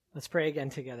Let's pray again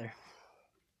together.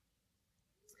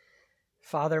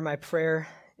 Father, my prayer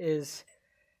is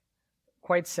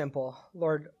quite simple.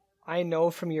 Lord, I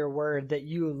know from your word that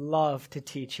you love to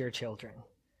teach your children.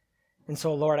 And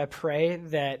so, Lord, I pray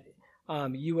that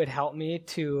you would help me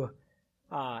to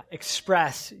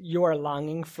express your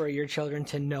longing for your children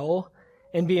to know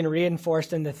and being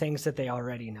reinforced in the things that they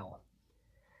already know.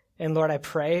 And Lord, I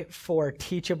pray for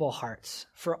teachable hearts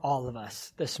for all of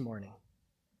us this morning.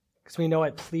 Because we know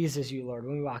it pleases you, Lord,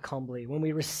 when we walk humbly, when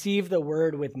we receive the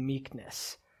word with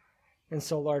meekness. And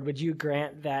so, Lord, would you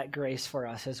grant that grace for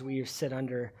us as we sit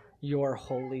under your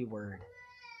holy word.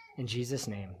 In Jesus'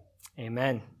 name,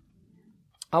 amen.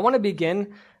 I want to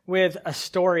begin with a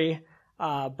story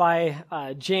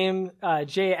by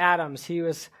J. Adams. He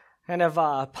was kind of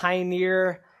a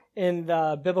pioneer in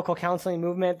the biblical counseling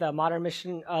movement, the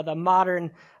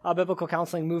modern biblical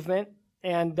counseling movement.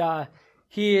 And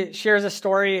he shares a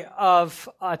story of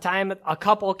a time a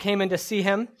couple came in to see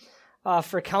him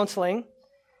for counseling,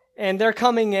 and they're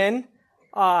coming in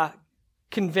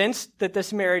convinced that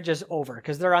this marriage is over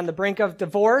because they're on the brink of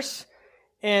divorce,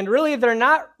 and really they're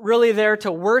not really there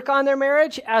to work on their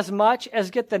marriage as much as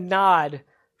get the nod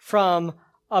from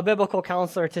a biblical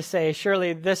counselor to say,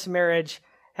 surely this marriage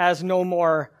has no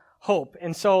more hope.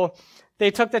 And so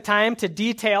they took the time to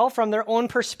detail from their own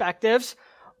perspectives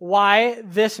why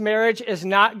this marriage is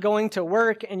not going to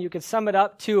work, and you could sum it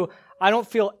up to, I don't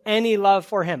feel any love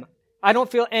for him. I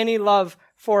don't feel any love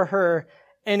for her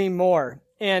anymore.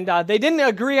 And they didn't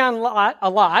agree on a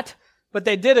lot, but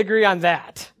they did agree on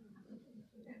that.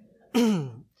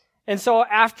 And so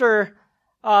after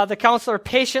the counselor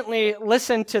patiently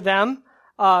listened to them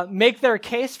make their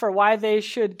case for why they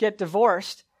should get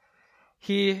divorced,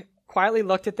 he quietly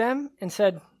looked at them and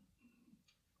said,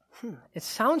 it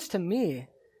sounds to me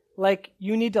like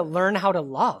you need to learn how to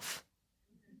love.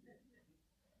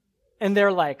 And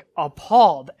they're like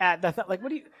appalled at that. Like, what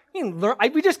do you mean?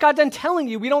 We just got done telling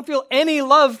you we don't feel any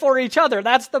love for each other.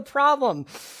 That's the problem.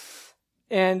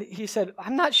 And he said,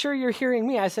 I'm not sure you're hearing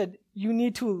me. I said, you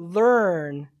need to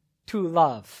learn to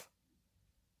love.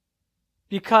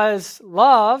 Because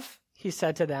love, he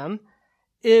said to them,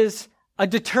 is a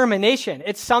determination.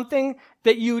 It's something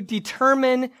that you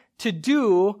determine to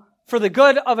do for the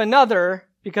good of another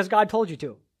because God told you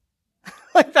to.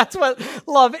 Like, that's what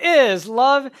love is.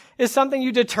 Love is something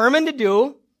you determine to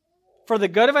do for the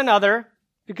good of another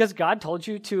because God told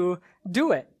you to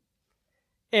do it.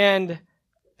 And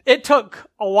it took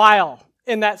a while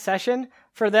in that session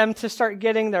for them to start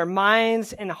getting their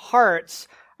minds and hearts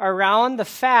around the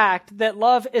fact that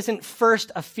love isn't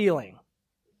first a feeling,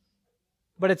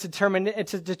 but it's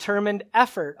a determined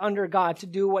effort under God to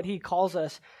do what he calls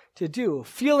us to do.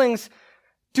 Feelings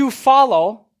do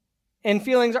follow, and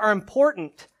feelings are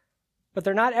important, but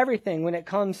they're not everything when it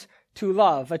comes to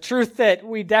love. A truth that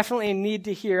we definitely need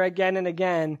to hear again and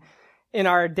again in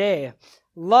our day.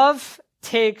 Love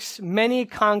takes many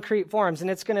concrete forms, and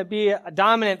it's going to be a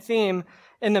dominant theme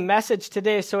in the message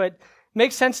today. So it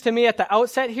makes sense to me at the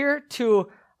outset here to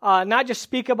not just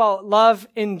speak about love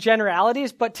in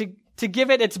generalities, but to give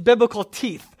it its biblical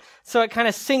teeth. So it kind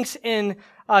of sinks in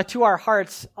to our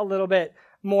hearts a little bit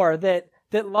more, that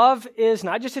love is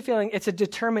not just a feeling, it's a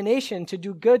determination to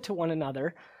do good to one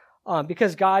another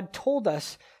because God told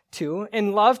us to.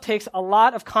 And love takes a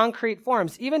lot of concrete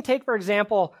forms. Even take, for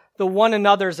example, the one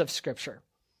another's of Scripture.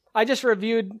 I just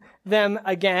reviewed them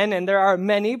again, and there are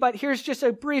many, but here's just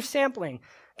a brief sampling.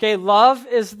 Okay, love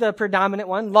is the predominant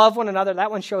one. Love one another.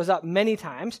 That one shows up many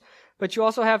times. But you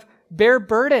also have bear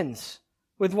burdens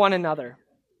with one another.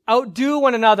 Outdo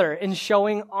one another in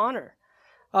showing honor.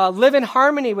 Live in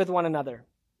harmony with one another.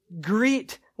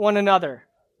 Greet one another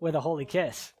with a holy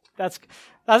kiss. That's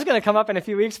going to come up in a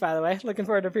few weeks, by the way. Looking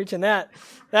forward to preaching that.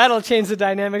 That'll change the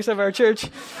dynamics of our church.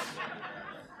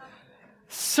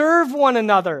 Serve one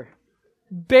another.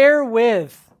 Bear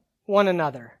with one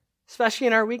another, especially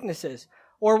in our weaknesses.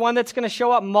 Or one that's going to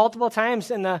show up multiple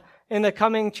times in the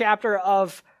coming chapter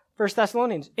of 1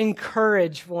 Thessalonians.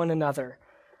 Encourage one another.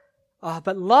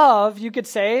 But love, you could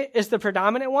say, is the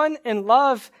predominant one, and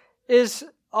love is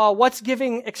what's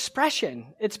giving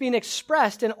expression. It's being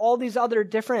expressed in all these other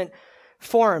different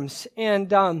forms.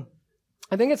 And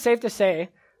I think it's safe to say,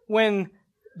 when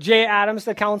J. Adams,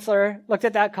 the counselor, looked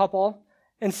at that couple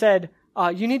and said,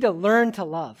 you need to learn to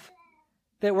love,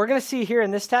 that we're going to see here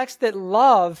in this text that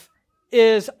love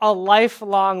is a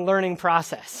lifelong learning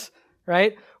process,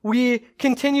 right? We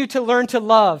continue to learn to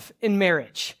love in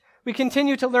marriage. We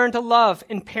continue to learn to love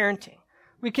in parenting.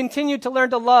 We continue to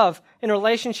learn to love in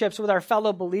relationships with our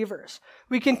fellow believers.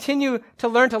 We continue to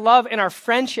learn to love in our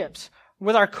friendships,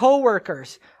 with our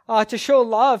coworkers, to show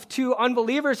love to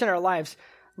unbelievers in our lives.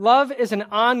 Love is an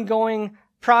ongoing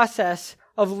process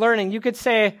of learning. You could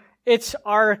say it's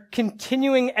our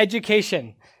continuing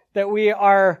education that we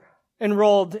are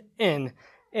enrolled in.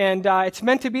 And it's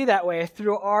meant to be that way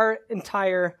through our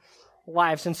entire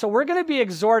lives. And so we're going to be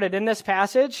exhorted in this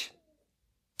passage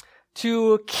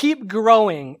to keep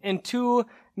growing in two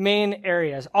main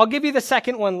areas. I'll give you the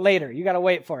second one later. You got to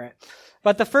wait for it.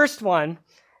 But the first one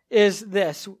is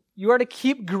this. You are to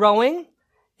keep growing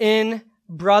in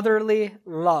brotherly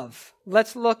love.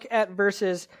 Let's look at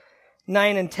verses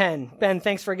 9 and 10. Ben,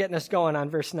 thanks for getting us going on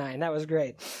verse 9. That was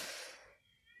great.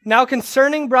 Now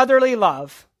concerning brotherly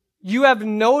love, you have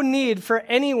no need for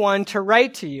anyone to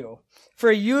write to you,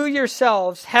 for you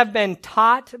yourselves have been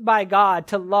taught by God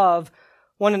to love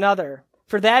one another.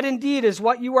 For that indeed is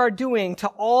what you are doing to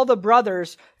all the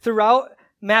brothers throughout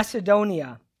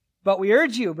Macedonia. But we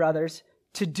urge you, brothers,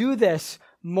 to do this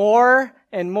more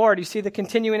and more. Do you see the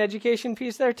continuing education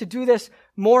piece there? To do this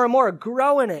more and more.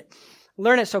 Grow in it.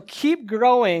 Learn it. So keep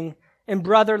growing in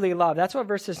brotherly love. That's what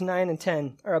verses 9 and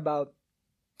 10 are about.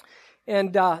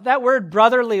 And that word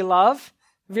brotherly love,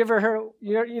 have you ever heard,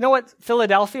 you know what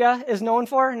Philadelphia is known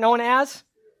for? Known as?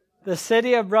 The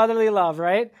city of brotherly love,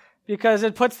 right? Because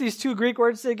it puts these two Greek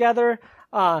words together,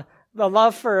 the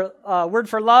love for, word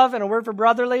for love and a word for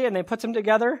brotherly, and they put them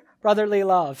together, brotherly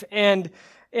love. And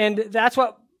that's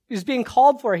what is being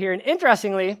called for here. And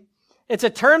interestingly, it's a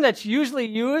term that's usually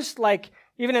used, like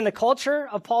even in the culture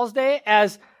of Paul's day,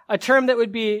 as a term that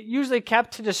would be usually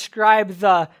kept to describe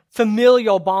the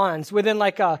familial bonds within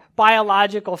like a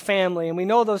biological family. And we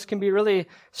know those can be really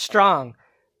strong.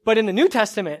 But in the New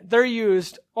Testament, they're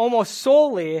used almost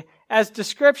solely as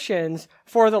descriptions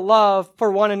for the love for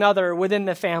one another within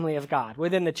the family of God,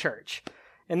 within the church.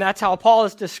 And that's how Paul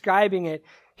is describing it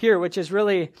here, which is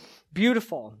really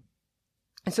beautiful.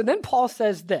 And so then Paul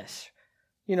says this,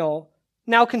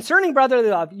 now concerning brotherly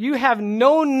love, you have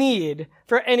no need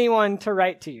for anyone to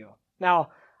write to you. Now,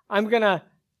 I'm going to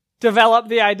develop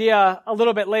the idea a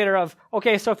little bit later of,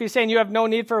 okay, so if he's saying you have no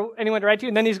need for anyone to write to you,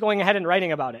 and then he's going ahead and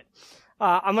writing about it.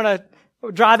 I'm going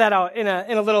to draw that out in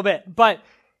a little bit. But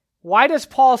why does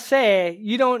Paul say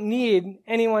you don't need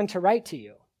anyone to write to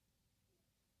you?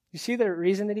 You see the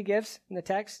reason that he gives in the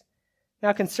text?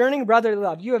 Now, concerning brotherly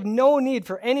love, you have no need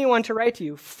for anyone to write to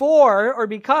you, for or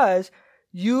because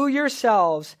you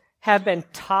yourselves have been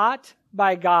taught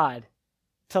by God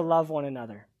to love one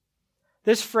another.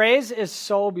 This phrase is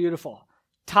so beautiful.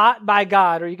 Taught by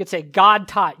God, or you could say God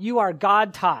taught. You are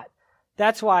God taught.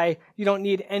 That's why you don't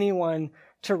need anyone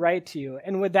to write to you.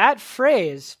 And with that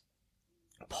phrase,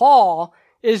 Paul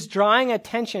is drawing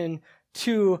attention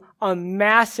to a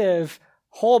massive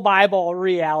whole Bible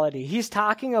reality. He's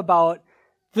talking about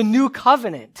the new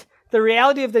covenant, the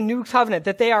reality of the new covenant,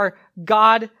 that they are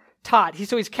God taught.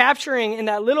 So he's capturing in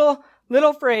that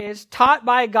little phrase, taught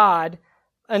by God,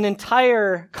 an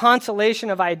entire constellation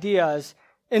of ideas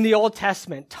in the Old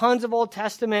Testament. Tons of Old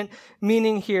Testament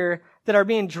meaning here that are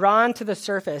being drawn to the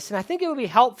surface. And I think it would be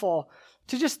helpful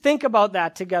to just think about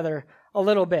that together a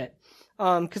little bit.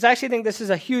 Because I actually think this is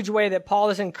a huge way that Paul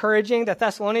is encouraging the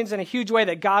Thessalonians, and a huge way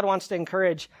that God wants to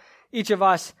encourage each of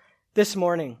us this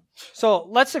morning. So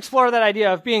let's explore that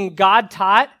idea of being God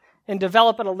taught and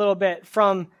develop it a little bit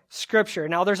from Scripture.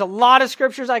 Now, there's a lot of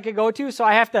scriptures I could go to, so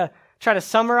I have to try to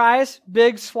summarize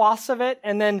big swaths of it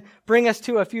and then bring us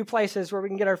to a few places where we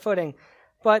can get our footing.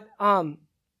 But,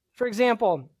 for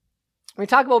example, when we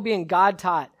talk about being God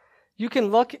taught, you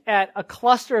can look at a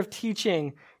cluster of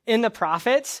teaching in the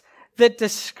prophets that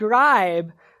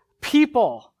describe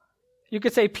people, you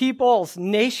could say peoples,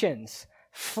 nations,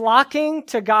 flocking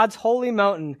to God's holy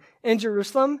mountain in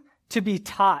Jerusalem to be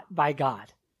taught by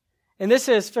God. And this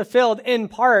is fulfilled in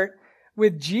part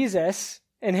with Jesus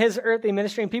and his earthly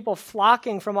ministry and people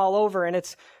flocking from all over. And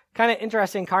it's kind of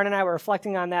interesting. Karen and I were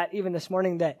reflecting on that even this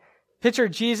morning, that picture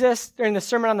Jesus during the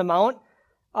Sermon on the Mount.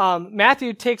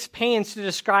 Matthew takes pains to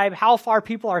describe how far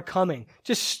people are coming,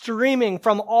 just streaming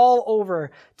from all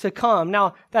over to come.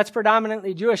 Now, that's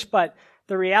predominantly Jewish, but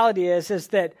the reality is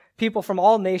that people from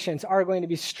all nations are going to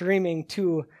be streaming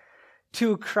to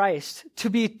Christ, to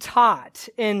be taught.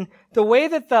 And the way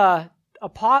that the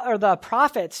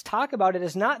prophets talk about it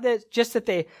is not that just that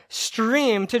they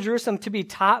stream to Jerusalem to be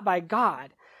taught by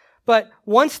God, but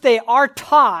once they are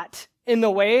taught in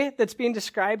the way that's being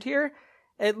described here,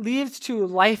 it leads to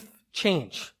life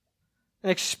change, an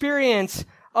experience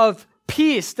of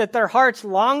peace that their hearts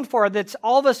longed for that's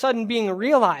all of a sudden being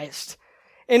realized.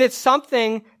 And it's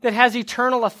something that has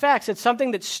eternal effects. It's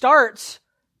something that starts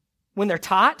when they're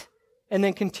taught and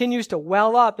then continues to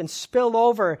well up and spill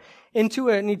over into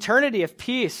an eternity of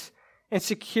peace and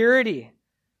security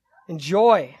and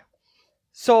joy.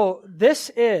 So this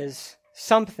is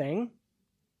something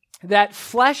that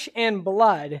flesh and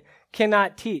blood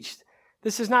cannot teach.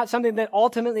 This is not something that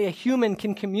ultimately a human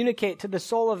can communicate to the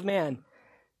soul of man.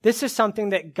 This is something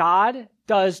that God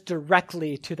does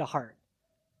directly to the heart.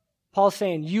 Paul's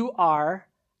saying, you are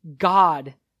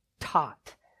God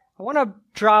taught. I want to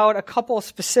draw out a couple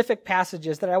specific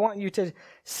passages that I want you to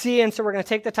see, and so we're going to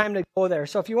take the time to go there.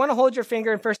 So if you want to hold your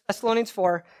finger in 1 Thessalonians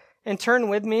 4 and turn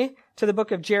with me to the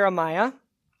book of Jeremiah,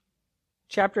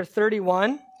 chapter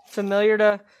 31, familiar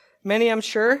to many, I'm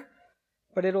sure,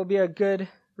 but it'll be a good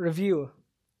review.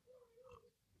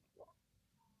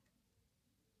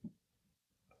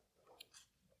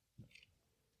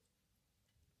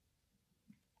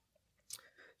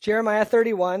 Jeremiah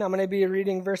 31, I'm going to be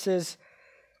reading verses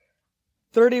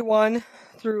 31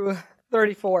 through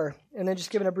 34, and then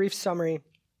just giving a brief summary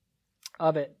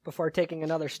of it before taking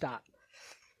another stop.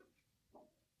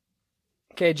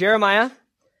 Okay, Jeremiah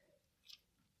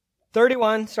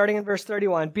 31, starting in verse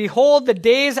 31. Behold, the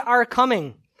days are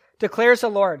coming, declares the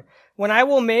Lord, when I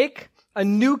will make a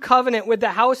new covenant with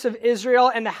the house of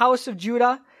Israel and the house of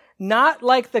Judah, not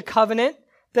like the covenant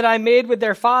that I made with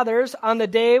their fathers on the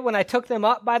day when I took them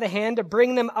up by the hand to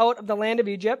bring them out of the land of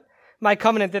Egypt, my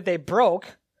covenant that they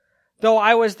broke, though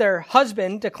I was their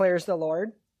husband, declares the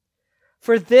Lord.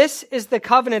 For this is the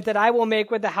covenant that I will make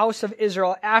with the house of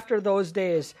Israel after those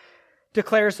days,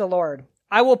 declares the Lord.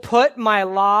 I will put my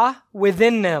law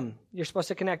within them. You're supposed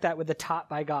to connect that with the taught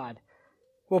by God.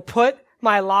 Will put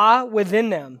my law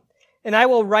within them, and I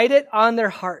will write it on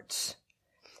their hearts.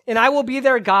 And I will be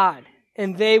their God,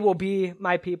 and they will be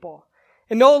my people.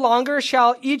 And no longer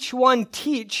shall each one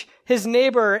teach his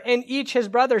neighbor and each his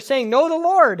brother, saying, know the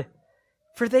Lord,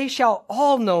 for they shall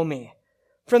all know me,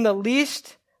 from the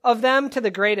least of them to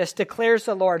the greatest, declares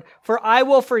the Lord. For I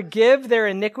will forgive their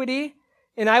iniquity,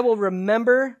 and I will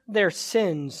remember their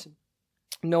sins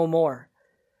no more.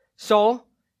 So,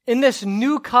 in this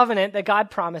new covenant that God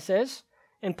promises,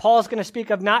 and Paul's going to speak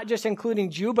of not just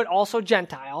including Jew, but also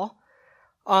Gentile,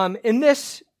 in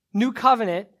this new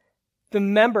covenant, the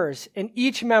members and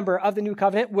each member of the new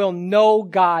covenant will know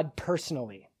God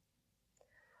personally.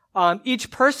 Each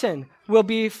person will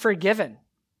be forgiven.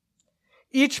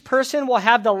 Each person will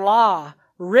have the law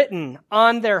written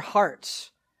on their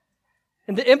hearts.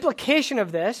 And the implication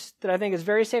of this, that I think is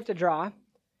very safe to draw,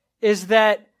 is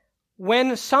that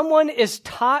when someone is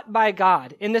taught by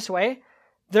God in this way,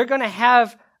 they're going to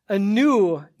have a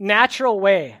new natural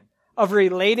way of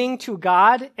relating to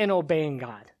God and obeying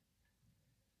God.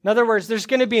 In other words, there's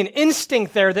going to be an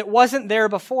instinct there that wasn't there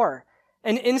before.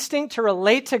 An instinct to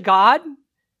relate to God,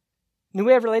 new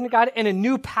way of relating to God, and a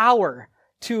new power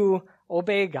to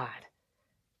obey God.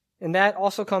 And that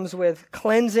also comes with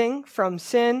cleansing from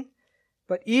sin.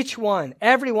 But each one,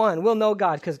 everyone will know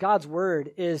God because God's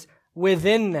word is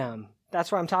within them.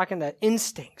 That's why I'm talking that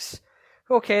instincts.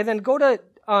 Okay, then go to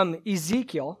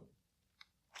Ezekiel.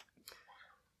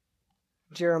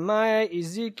 Jeremiah,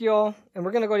 Ezekiel, and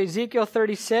we're going to go to Ezekiel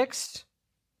 36.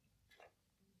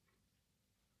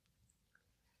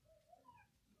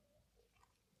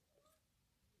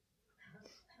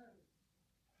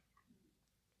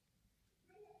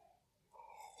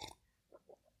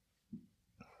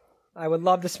 I would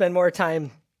love to spend more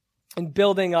time in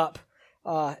building up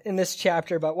in this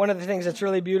chapter, but one of the things that's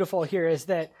really beautiful here is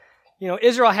that,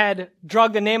 Israel had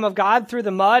dragged the name of God through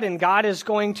the mud, and God is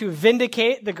going to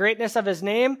vindicate the greatness of his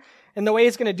name, and the way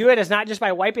he's going to do it is not just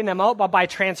by wiping them out, but by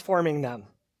transforming them.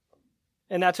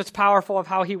 And that's what's powerful of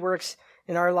how he works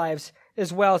in our lives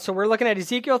as well. So we're looking at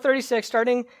Ezekiel 36,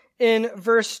 starting in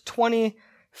verse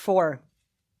 24.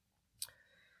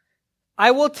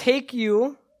 I will take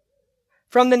you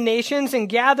from the nations and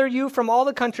gather you from all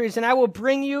the countries, and I will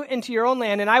bring you into your own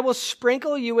land, and I will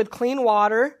sprinkle you with clean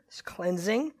water, it's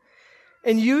cleansing,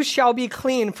 and you shall be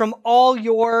clean from all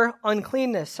your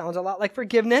uncleanness. Sounds a lot like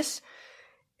forgiveness.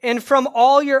 And from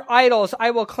all your idols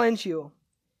I will cleanse you.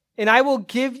 And I will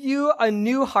give you a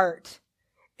new heart,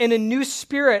 and a new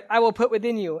spirit I will put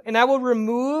within you. And I will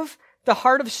remove the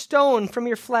heart of stone from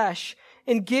your flesh,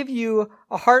 and give you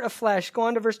a heart of flesh. Go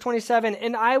on to verse 27.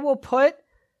 And I will put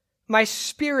my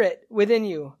spirit within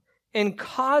you, and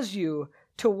cause you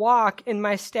to walk in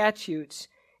my statutes,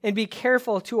 and be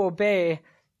careful to obey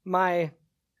my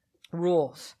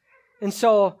rules. And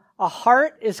so a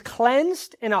heart is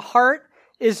cleansed and a heart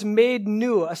is made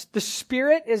new. The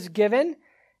Spirit is given,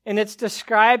 and it's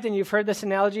described, and you've heard this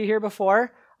analogy here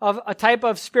before, of a type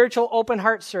of spiritual open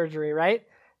heart surgery, right?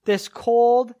 This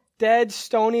cold, dead,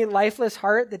 stony, lifeless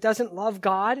heart that doesn't love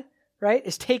God, right,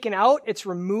 is taken out, it's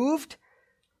removed,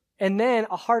 And then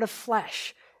a heart of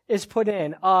flesh is put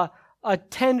in, a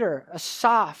tender, a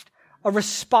soft, a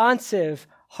responsive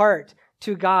heart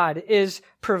to God is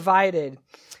provided.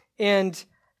 And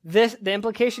the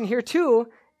implication here too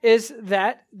is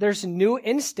that there's new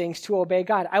instincts to obey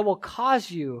God. I will cause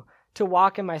you to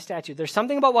walk in my statutes. There's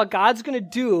something about what God's going to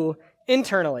do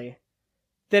internally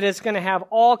that is going to have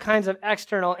all kinds of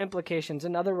external implications.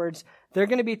 In other words, they're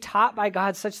going to be taught by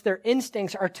God such their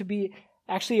instincts are to be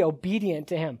actually obedient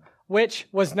to him, which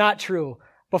was not true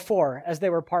before as they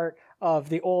were part of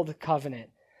the old covenant.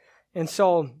 And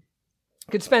so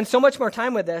could spend so much more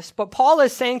time with this, but Paul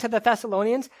is saying to the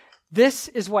Thessalonians, this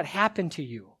is what happened to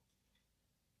you.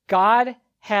 God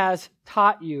has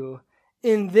taught you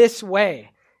in this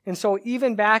way. And so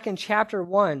even back in chapter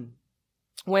 1,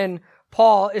 when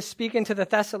Paul is speaking to the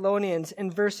Thessalonians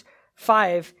in verse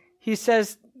 5, he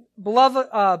says,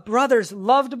 Beloved, brothers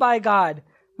loved by God,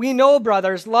 we know,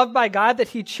 brothers, loved by God, that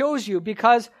he chose you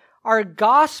because our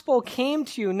gospel came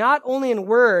to you not only in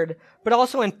word, but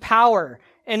also in power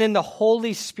and in the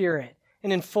Holy Spirit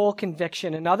and in full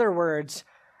conviction. In other words,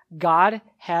 God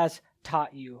has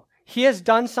taught you. He has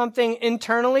done something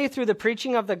internally through the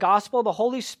preaching of the gospel. The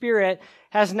Holy Spirit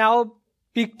has now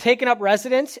taken up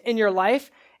residence in your life,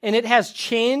 and it has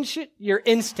changed your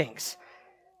instincts.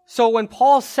 So when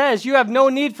Paul says you have no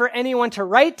need for anyone to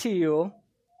write to you,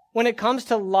 when it comes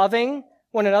to loving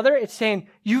one another, it's saying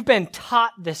you've been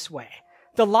taught this way.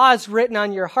 The law is written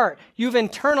on your heart. You've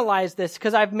internalized this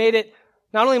because I've made it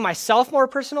not only myself more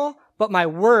personal, but my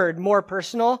word more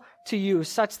personal to you,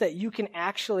 such that you can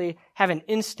actually have an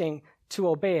instinct to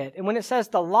obey it. And when it says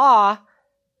the law,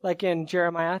 like in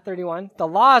Jeremiah 31, the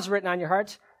law is written on your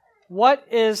hearts. What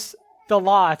is the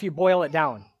law if you boil it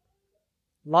down?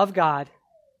 Love God,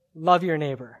 love your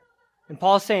neighbor. And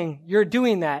Paul's saying you're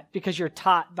doing that because you're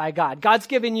taught by God. God's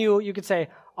given you, you could say,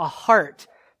 a heart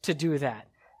to do that.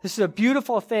 This is a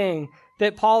beautiful thing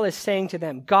that Paul is saying to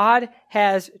them. God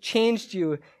has changed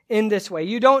you in this way.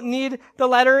 You don't need the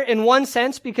letter in one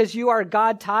sense because you are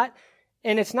God taught.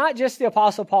 And it's not just the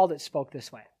Apostle Paul that spoke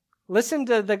this way. Listen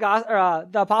to the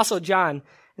Apostle John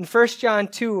in 1 John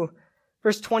 2,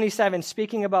 verse 27,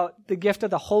 speaking about the gift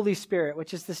of the Holy Spirit,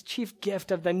 which is this chief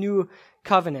gift of the new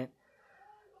covenant.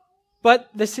 But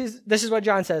this is what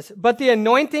John says. But the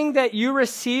anointing that you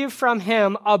receive from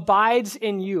him abides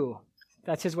in you.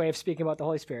 That's his way of speaking about the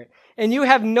Holy Spirit. And you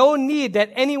have no need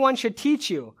that anyone should teach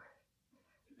you.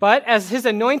 But as his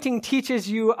anointing teaches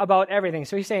you about everything.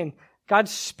 So he's saying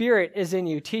God's Spirit is in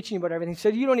you, teaching you about everything. So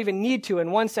you don't even need to,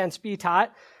 in one sense, be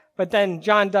taught. But then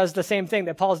John does the same thing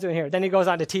that Paul's doing here. Then he goes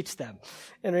on to teach them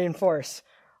and reinforce.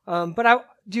 Do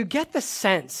you get the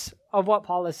sense of what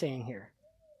Paul is saying here?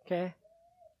 Okay?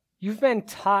 You've been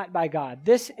taught by God.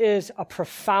 This is a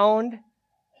profound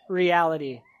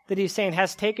reality that he's saying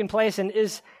has taken place and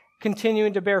is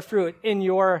continuing to bear fruit in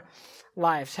your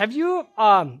lives. Have you,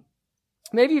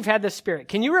 maybe you've had this spirit.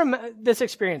 Can you this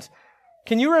experience?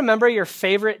 Can you remember your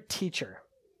favorite teacher?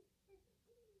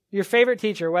 Your favorite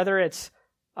teacher, whether it's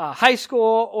high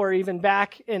school or even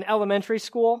back in elementary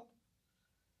school?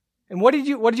 And what did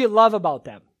you love about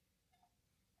them?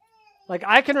 Like,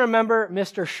 I can remember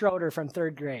Mr. Schroeder from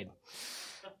 3rd grade.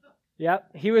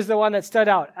 Yep, he was the one that stood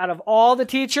out of all the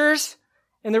teachers.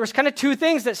 And there was kind of two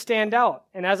things that stand out.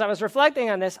 And as I was reflecting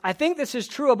on this, I think this is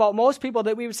true about most people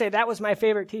that we would say that was my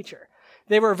favorite teacher.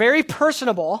 They were very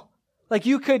personable, like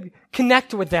you could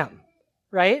connect with them,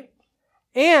 right?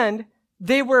 And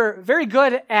they were very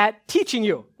good at teaching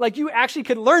you, like you actually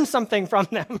could learn something from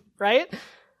them, right?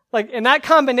 Like, and that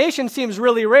combination seems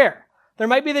really rare. There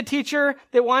might be the teacher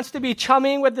that wants to be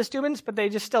chumming with the students, but they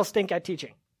just still stink at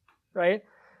teaching, right?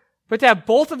 But to have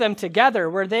both of them together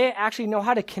where they actually know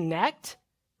how to connect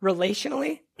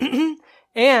relationally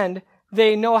and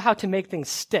they know how to make things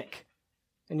stick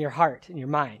in your heart, in your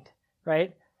mind,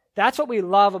 right? That's what we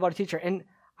love about a teacher. And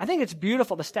I think it's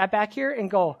beautiful to step back here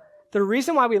and go, the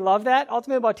reason why we love that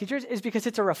ultimately about teachers is because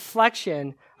it's a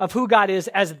reflection of who God is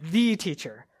as the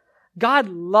teacher. God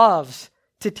loves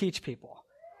to teach people.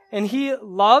 And he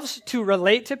loves to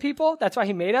relate to people. That's why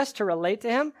he made us, to relate to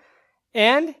him.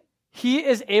 And he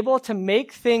is able to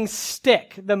make things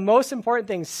stick, the most important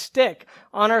things stick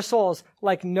on our souls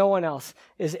like no one else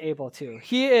is able to.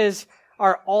 He is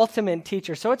our ultimate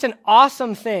teacher. So it's an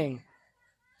awesome thing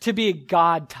to be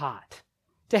God taught,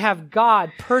 to have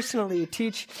God personally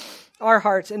teach our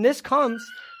hearts. And this comes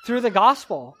through the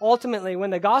gospel. Ultimately,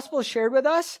 when the gospel is shared with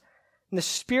us, and the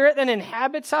Spirit that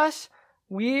inhabits us,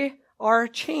 we are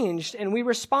changed and we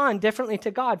respond differently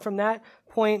to God from that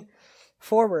point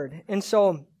forward. And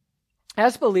so,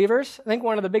 as believers, I think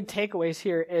one of the big takeaways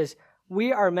here is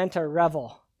we are meant to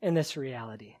revel in this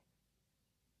reality.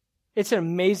 it's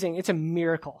a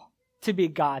miracle to be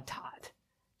God taught.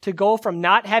 To go from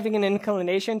not having an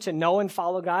inclination to know and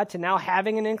follow God to now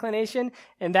having an inclination,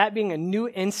 and that being a new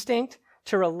instinct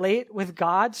to relate with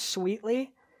God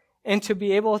sweetly and to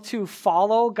be able to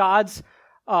follow God's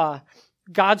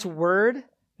word,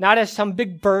 not as some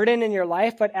big burden in your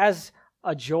life, but as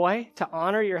a joy to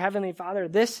honor your Heavenly Father.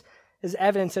 This is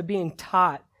evidence of being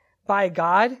taught by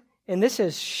God, and this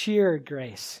is sheer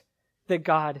grace that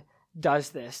God does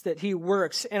this, that he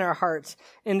works in our hearts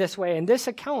in this way. And this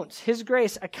accounts, his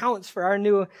grace accounts for our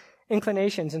new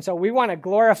inclinations. And so we want to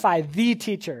glorify the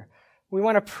teacher. We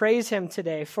want to praise him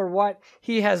today for what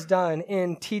he has done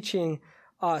in teaching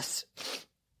us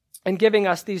and giving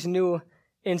us these new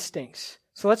instincts.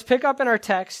 So let's pick up in our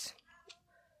text,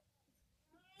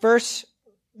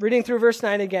 reading through verse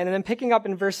 9 again, and then picking up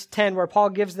in verse 10 where Paul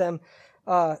gives them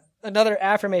another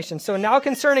affirmation. So now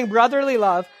concerning brotherly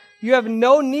love, you have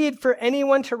no need for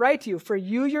anyone to write to you, for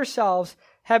you yourselves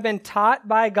have been taught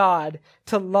by God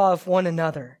to love one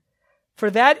another.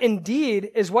 For that indeed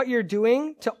is what you're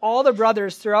doing to all the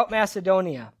brothers throughout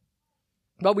Macedonia.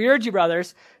 But we urge you,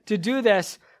 brothers, to do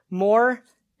this more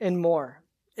and more.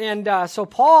 And so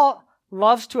Paul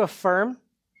loves to affirm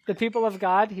the people of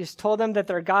God. He's told them that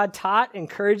they're God taught,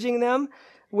 encouraging them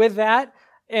with that.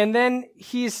 And then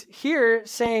he's here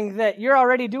saying that you're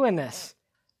already doing this.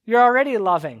 You're already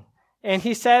loving. And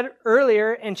he said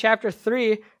earlier in chapter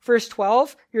 3, verse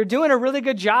 12, you're doing a really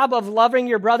good job of loving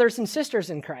your brothers and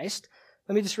sisters in Christ.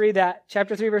 Let me just read that.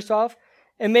 Chapter 3, verse 12.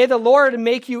 And may the Lord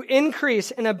make you increase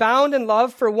and abound in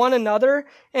love for one another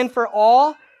and for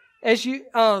all as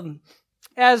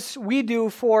we do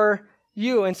for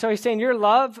you. And so he's saying your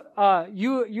love,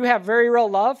 you have very real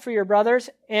love for your brothers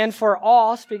and for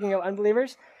all, speaking of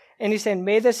unbelievers. And he's saying,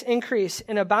 may this increase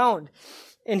and abound.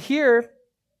 And here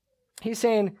he's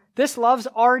saying, this love's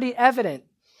already evident.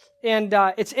 And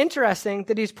it's interesting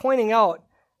that he's pointing out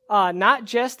not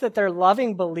just that they're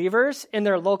loving believers in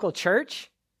their local church,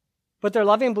 but they're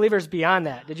loving believers beyond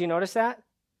that. Did you notice that?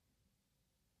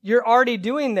 You're already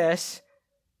doing this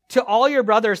to all your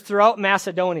brothers throughout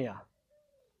Macedonia.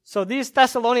 So these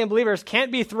Thessalonian believers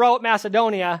can't be throughout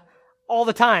Macedonia all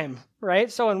the time,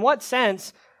 right? So in what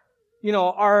sense,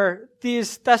 are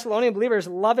these Thessalonian believers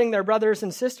loving their brothers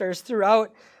and sisters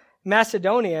throughout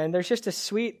Macedonia? And there's just a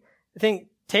sweet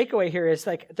takeaway here is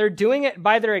like they're doing it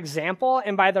by their example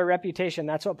and by their reputation.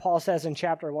 That's what Paul says in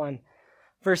chapter 1,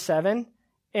 verse 7.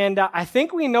 And I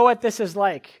think we know what this is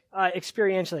like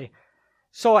experientially.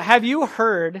 So have you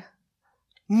heard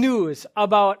news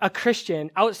about a Christian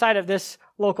outside of this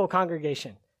local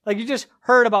congregation? Like you just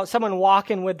heard about someone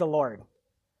walking with the Lord.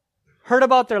 Heard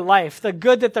about their life, the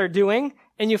good that they're doing,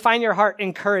 and you find your heart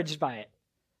encouraged by it,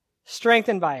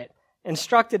 strengthened by it,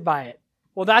 instructed by it.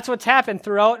 Well, that's what's happened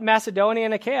throughout Macedonia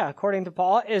and Achaia, according to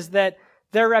Paul, is that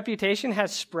their reputation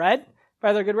has spread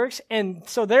by their good works, and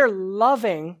so they're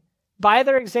loving, by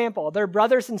their example, their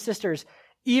brothers and sisters,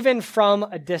 even from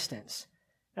a distance.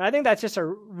 And I think that's just a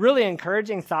really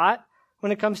encouraging thought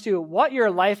when it comes to what your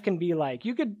life can be like.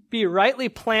 You could be rightly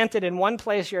planted in one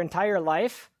place your entire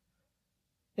life,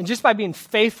 and just by being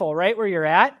faithful right where you're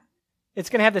at, it's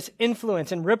going to have this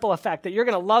influence and ripple effect that you're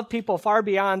going to love people far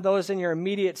beyond those in your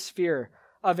immediate sphere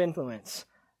of influence.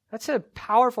 That's a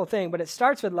powerful thing, but it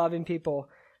starts with loving people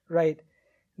right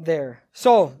there.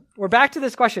 So we're back to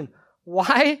this question.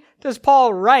 Why does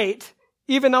Paul write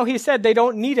even though he said they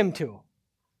don't need him to?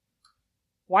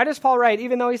 Why does Paul write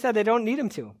even though he said they don't need him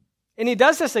to? And he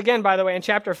does this again, by the way, in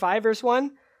chapter 5, verse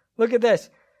 1. Look at this.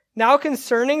 Now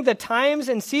concerning the times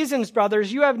and seasons,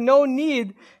 brothers, you have no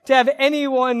need to have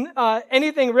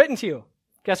anything written to you.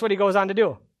 Guess what he goes on to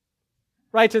do?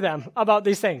 Write to them about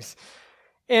these things.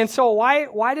 And so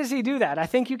why does he do that? I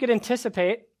think you could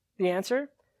anticipate the answer.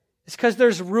 It's because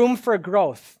there's room for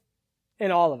growth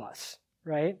in all of us,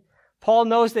 right? Paul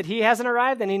knows that he hasn't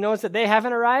arrived and he knows that they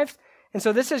haven't arrived. And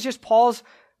so this is just Paul's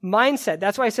mindset.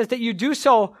 That's why he says that you do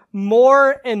so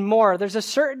more and more. There's a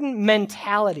certain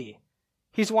mentality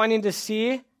he's wanting to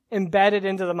see embedded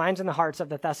into the minds and the hearts of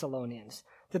the Thessalonians.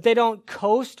 That they don't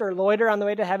coast or loiter on the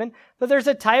way to heaven, but there's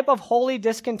a type of holy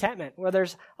discontentment where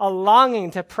there's a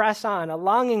longing to press on, a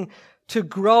longing to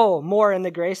grow more in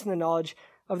the grace and the knowledge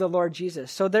of the Lord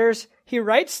Jesus. So he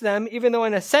writes them, even though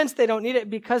in a sense they don't need it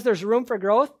because there's room for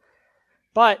growth,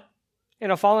 but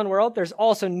in a fallen world, there's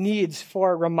also needs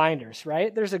for reminders,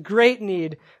 right? There's a great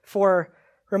need for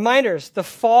reminders. The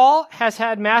fall has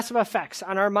had massive effects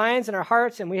on our minds and our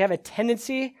hearts, and we have a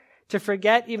tendency to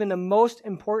forget even the most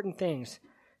important things.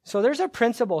 So there's a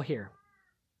principle here.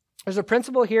 There's a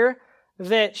principle here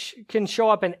that can show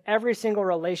up in every single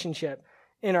relationship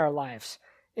in our lives.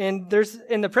 And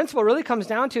the principle really comes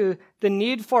down to the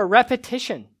need for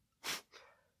repetition.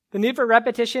 The need for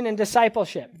repetition and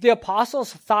discipleship. The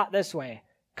apostles thought this way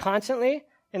constantly.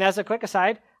 And as a quick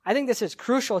aside, I think this is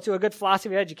crucial to a good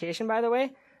philosophy of education, by the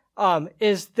way,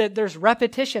 is that there's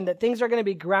repetition, that things are going to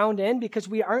be ground in because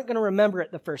we aren't going to remember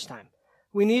it the first time.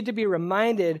 We need to be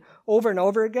reminded over and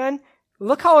over again.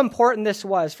 Look how important this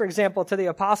was, for example, to the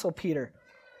apostle Peter.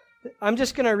 I'm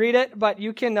just going to read it, but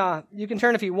you can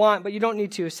turn if you want, but you don't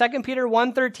need to. 2 Peter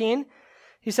 1:13,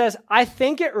 he says, I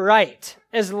think it right,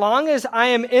 as long as I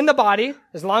am in the body,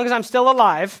 as long as I'm still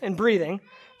alive and breathing,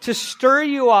 to stir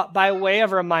you up by way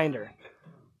of reminder.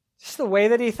 Just the way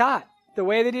that he thought, the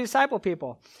way that he discipled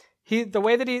people,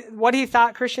 what he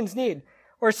thought Christians need.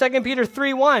 Or 2 Peter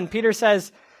 3:1, Peter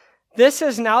says, this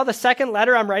is now the second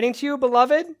letter I'm writing to you,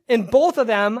 beloved. In both of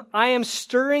them, I am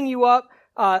stirring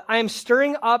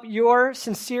up your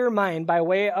sincere mind by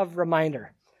way of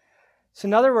reminder. So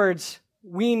in other words,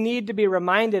 we need to be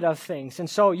reminded of things. And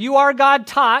so you are God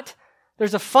taught.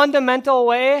 There's a fundamental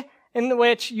way in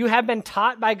which you have been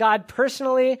taught by God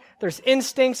personally. There's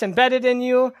instincts embedded in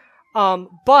you.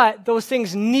 But those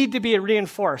things need to be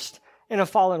reinforced in a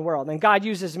fallen world. And God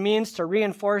uses means to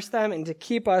reinforce them and to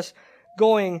keep us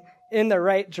going in the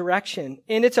right direction.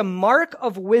 And it's a mark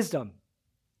of wisdom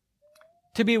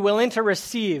to be willing to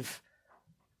receive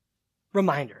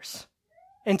reminders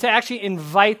and to actually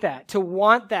invite that, to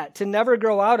want that, to never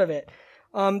grow out of it.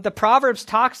 The Proverbs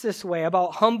talks this way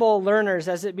about humble learners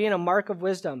as it being a mark of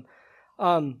wisdom.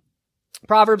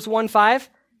 Proverbs 1:5,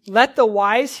 let the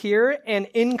wise hear and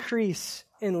increase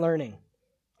in learning.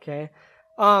 Okay.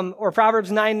 Or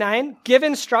Proverbs 9:9, give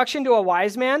instruction to a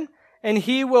wise man and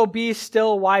he will be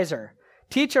still wiser.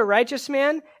 Teach a righteous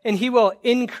man and he will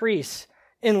increase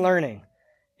in learning.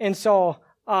 And so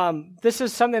this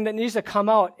is something that needs to come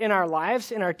out in our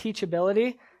lives, in our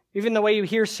teachability, even the way you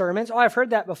hear sermons. Oh, I've heard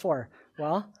that before.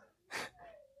 Well,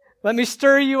 let me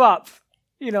stir you up,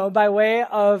 by way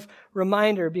of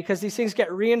reminder, because these things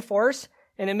get reinforced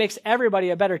and it makes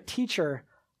everybody a better teacher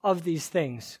of these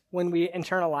things when we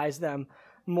internalize them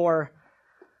more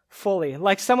fully.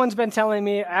 Like someone's been telling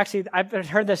me, actually, I've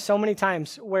heard this so many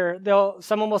times where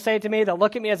someone will say to me, they'll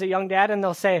look at me as a young dad and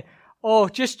they'll say, oh,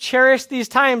 just cherish these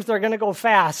times. They're going to go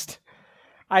fast.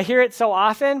 I hear it so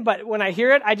often, but when I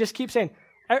hear it, I just keep saying,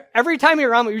 every time you're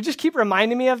around me, you just keep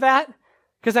reminding me of that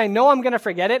because I know I'm going to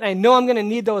forget it. And I know I'm going to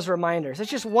need those reminders.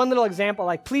 It's just one little example.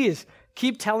 Like, please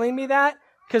keep telling me that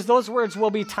because those words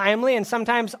will be timely. And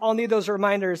sometimes I'll need those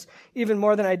reminders even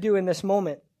more than I do in this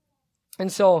moment.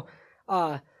 And so,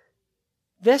 when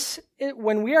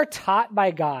we are taught by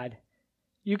God,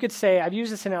 you could say, I've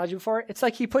used this analogy before, it's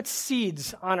like he puts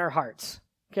seeds on our hearts,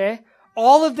 okay?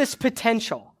 All of this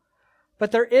potential.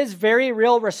 But there is very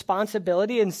real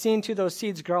responsibility in seeing to those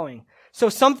seeds growing. So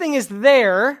something is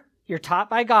there, you're taught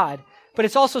by God, but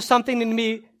it's also something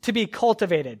to be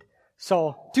cultivated.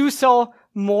 So do so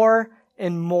more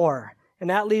and more.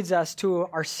 And that leads us to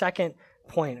our second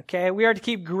point, okay? We are to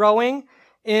keep growing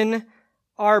in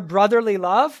our brotherly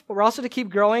love, but we're also to keep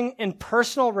growing in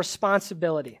personal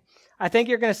responsibility. I think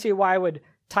you're going to see why I would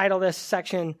title this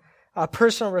section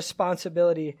Personal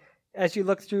Responsibility as you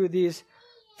look through these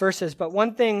verses. But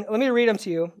one thing, let me read them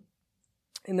to you,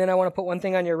 and then I want to put one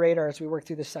thing on your radar as we work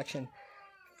through this section.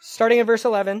 Starting in verse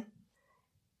 11.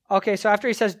 Okay, so after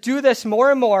he says, do this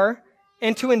more and more,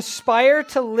 and to aspire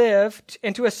to live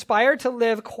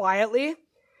quietly,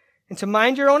 and to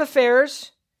mind your own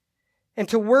affairs, and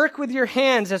to work with your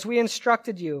hands as we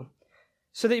instructed you,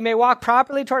 so that you may walk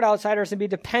properly toward outsiders and be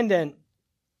dependent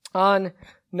on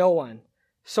no one.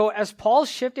 So as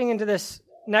Paul's shifting into this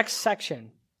next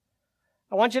section,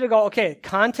 I want you to go, okay,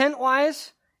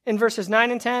 content-wise, in verses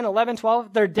 9 and 10, 11,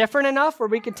 12, they're different enough where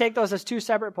we can take those as two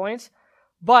separate points,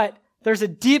 but there's a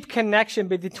deep connection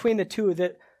between the two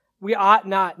that we ought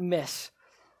not miss.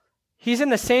 He's in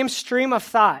the same stream of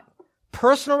thought.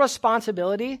 Personal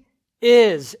responsibility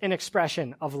is an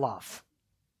expression of love.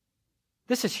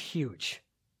 This is huge.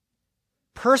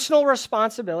 Personal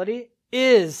responsibility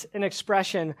is an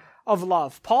expression of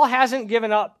love. Paul hasn't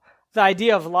given up the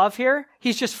idea of love here.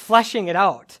 He's just fleshing it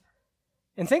out.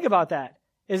 And think about that.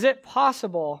 Is it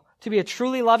possible to be a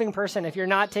truly loving person if you're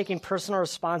not taking personal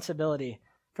responsibility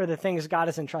for the things God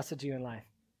has entrusted to you in life?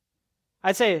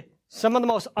 I'd say some of the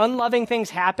most unloving things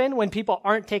happen when people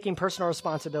aren't taking personal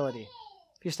responsibility,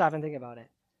 if you stop and think about it.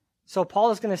 So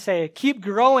Paul is going to say, keep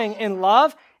growing in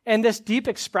love and this deep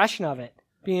expression of it,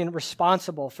 being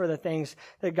responsible for the things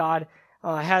that God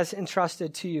has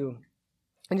entrusted to you.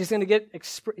 And he's going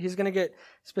to get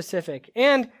specific.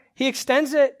 And he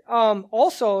extends it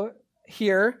also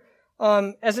here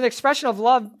as an expression of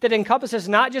love that encompasses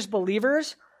not just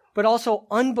believers, but also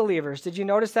unbelievers. Did you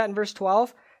notice that in verse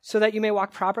 12? So that you may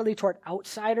walk properly toward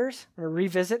outsiders. I'm going to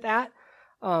revisit that.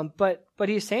 But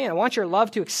he's saying, I want your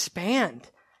love to expand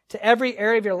to every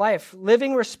area of your life.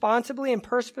 Living responsibly and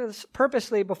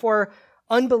purposely before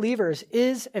unbelievers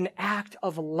is an act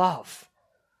of love.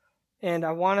 And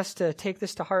I want us to take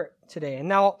this to heart today. And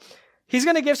now, he's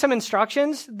going to give some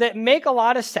instructions that make a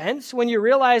lot of sense when you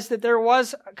realize that there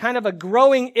was kind of a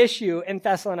growing issue in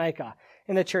Thessalonica,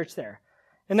 in the church there.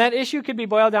 And that issue could be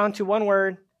boiled down to one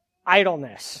word: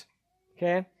 idleness.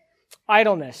 Okay?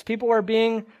 Idleness. People were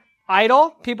being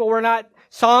idle.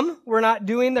 Some were not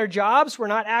doing their jobs, were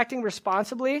not acting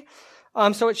responsibly.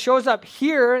 So it shows up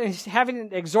here, and he's having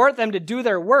to exhort them to do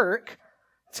their work.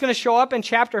 It's going to show up in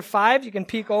chapter 5. You can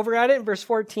peek over at it in verse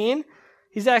 14.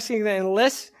 He's actually going to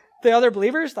enlist the other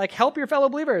believers, like, help your fellow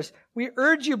believers. We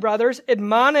urge you, brothers,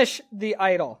 admonish the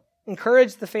idle,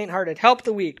 encourage the faint-hearted, help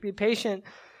the weak, be patient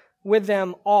with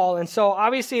them all. And so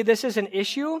obviously this is an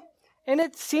issue, and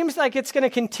it seems like it's going to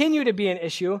continue to be an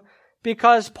issue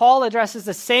because Paul addresses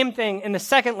the same thing in the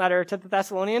second letter to the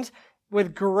Thessalonians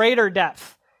with greater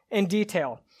depth and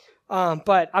detail.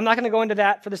 But I'm not going to go into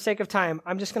that for the sake of time.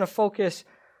 I'm just going to focus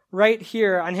right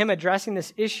here on him addressing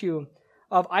this issue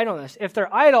of idleness. If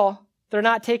they're idle, they're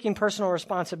not taking personal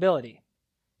responsibility.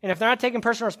 And if they're not taking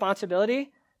personal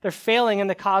responsibility, they're failing in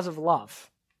the cause of love,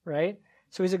 right?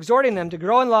 So he's exhorting them to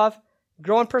grow in love,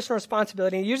 grow in personal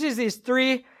responsibility. He uses these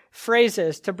 3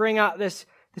 phrases to bring out this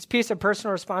piece of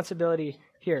personal responsibility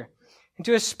here. And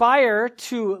to aspire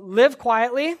to live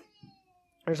quietly,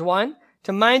 there's one.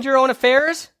 To mind your own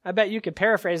affairs. I bet you could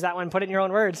paraphrase that one, put it in your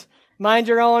own words. Mind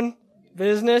your own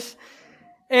business.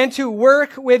 And to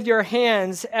work with your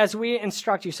hands as we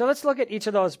instruct you. So let's look at each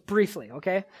of those briefly,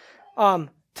 okay? To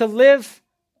live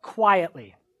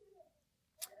quietly.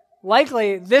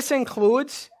 Likely, this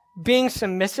includes being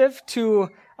submissive to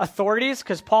authorities,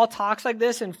 because Paul talks like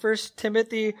this in 1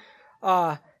 Timothy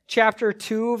chapter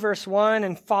 2, verse 1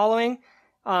 and following.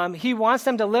 He wants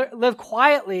them to live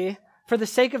quietly for the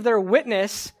sake of their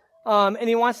witness,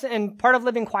 and part of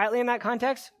living quietly in that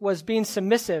context was being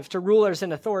submissive to rulers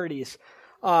and authorities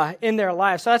in their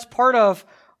lives. So that's part of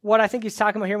what I think he's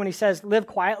talking about here when he says live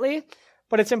quietly,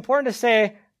 but it's important to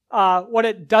say what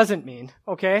it doesn't mean,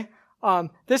 okay?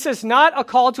 This is not a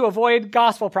call to avoid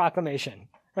gospel proclamation,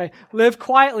 right? Live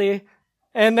quietly,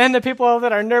 and then the people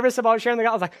that are nervous about sharing the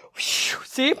gospel, like, whew,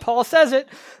 see, Paul says it,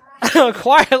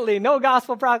 quietly, no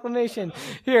gospel proclamation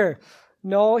here.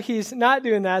 No, he's not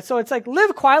doing that. So it's like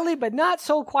live quietly, but not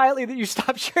so quietly that you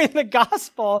stop sharing the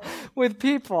gospel with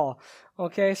people.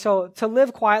 Okay, so to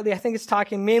live quietly, I think it's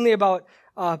talking mainly about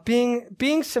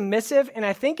being submissive, and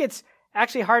I think it's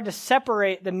actually hard to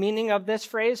separate the meaning of this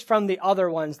phrase from the other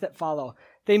ones that follow.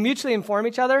 They mutually inform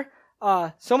each other,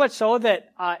 so much so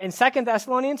that in 2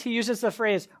 Thessalonians, he uses the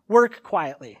phrase work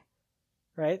quietly,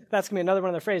 right? That's going to be another one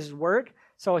of the phrases, work.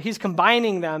 So he's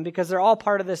combining them because they're all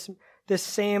part of this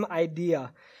same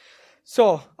idea.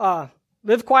 So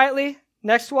live quietly.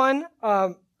 Next one,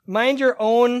 mind your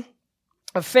own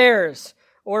affairs,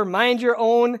 or mind your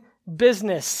own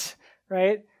business,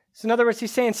 right? So in other words,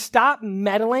 he's saying stop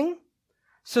meddling.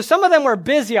 So some of them were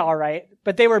busy, all right,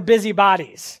 but they were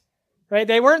busybodies, right?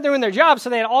 They weren't doing their job, so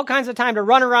they had all kinds of time to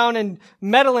run around and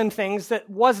meddle in things that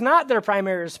was not their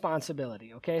primary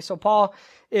responsibility, okay? So Paul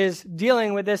is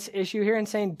dealing with this issue here and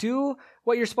saying, do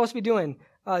what you're supposed to be doing.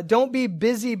 Don't be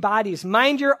busybodies.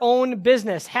 Mind your own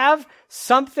business. Have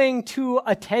something to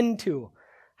attend to.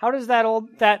 How does that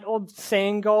old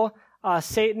saying go?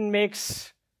 Satan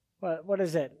makes, what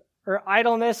is it? Or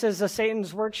idleness is a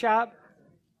Satan's workshop.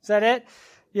 Is that it?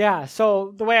 Yeah.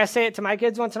 So the way I say it to my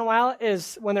kids once in a while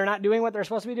is when they're not doing what they're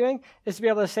supposed to be doing, is to be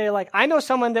able to say, like, I know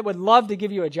someone that would love to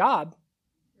give you a job.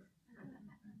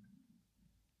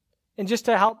 And just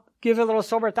to help give a little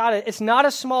sober thought, it's not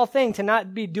a small thing to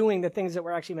not be doing the things that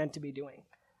we're actually meant to be doing.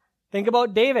 Think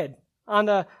about David on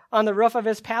the roof of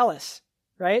his palace,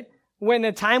 right? When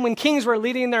the time when kings were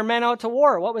leading their men out to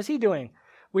war, what was he doing?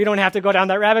 We don't have to go down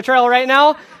that rabbit trail right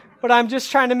now, but I'm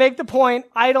just trying to make the point.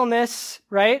 Idleness,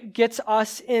 right, gets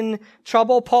us in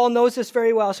trouble. Paul knows this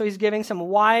very well, so he's giving some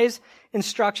wise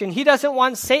instruction. He doesn't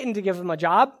want Satan to give them a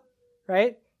job,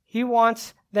 right? He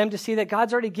wants them to see that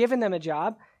God's already given them a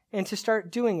job and to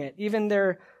start doing it, even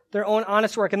their own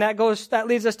honest work. And that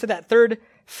leads us to that third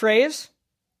phrase,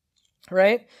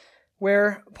 right,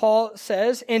 where Paul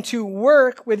says, and to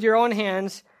work with your own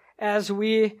hands as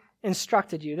we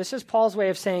instructed you. This is Paul's way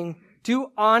of saying,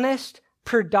 do honest,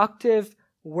 productive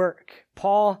work.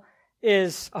 Paul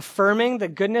is affirming the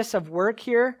goodness of work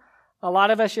here. A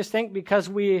lot of us just think because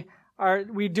we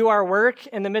we do our work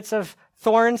in the midst of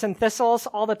thorns and thistles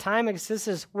all the time because this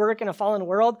is work in a fallen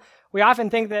world. We often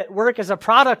think that work is a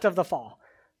product of the fall,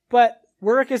 but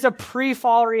work is a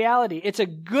pre-fall reality. It's a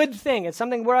good thing. It's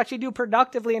something we'll actually do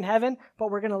productively in heaven,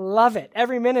 but we're going to love it,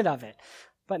 every minute of it.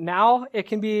 But now it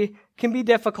can be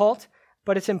difficult,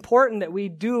 but it's important that we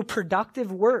do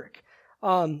productive work.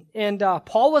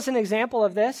 Paul was an example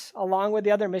of this, along with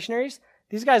the other missionaries.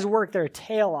 These guys worked their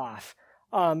tail off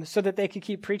so that they could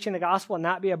keep preaching the gospel and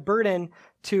not be a burden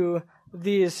to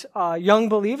these young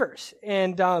believers.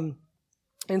 And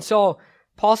so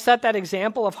Paul set that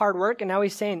example of hard work, and now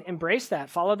he's saying, embrace that,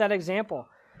 follow that example.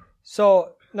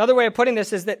 So another way of putting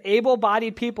this is that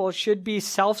able-bodied people should be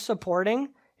self-supporting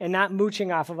and not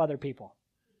mooching off of other people.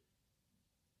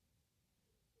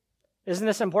 Isn't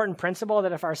this an important principle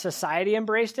that if our society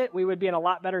embraced it, we would be in a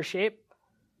lot better shape?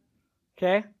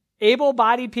 Okay?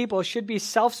 Able-bodied people should be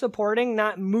self-supporting,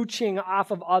 not mooching off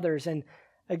of others. And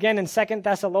again, in 2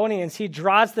 Thessalonians, he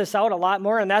draws this out a lot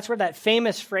more, and that's where that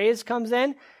famous phrase comes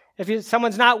in. If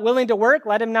someone's not willing to work,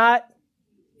 let him not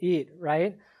eat,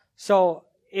 right? So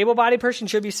able-bodied person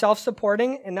should be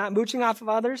self-supporting and not mooching off of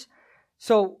others.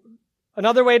 So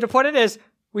another way to put it is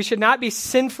we should not be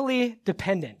sinfully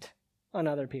dependent on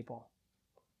other people,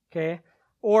 okay?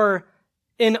 Or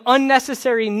in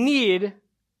unnecessary need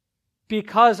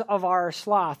because of our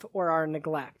sloth or our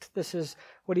neglect. This is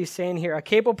what he's saying here. A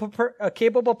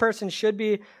capable person should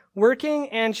be working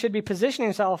and should be positioning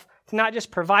himself to not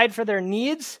just provide for their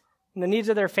needs and the needs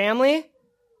of their family,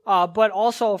 but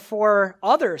also for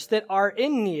others that are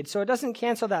in need. So it doesn't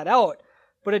cancel that out,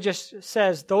 but it just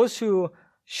says those who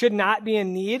should not be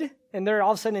in need and they're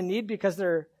all of a sudden in need because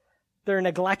they're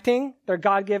neglecting their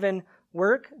God-given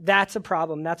work, that's a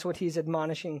problem. That's what he's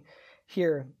admonishing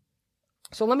here.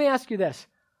 So let me ask you this.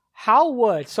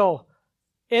 So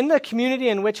in the community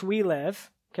in which we live,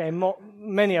 okay,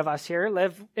 many of us here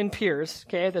live in Pierce,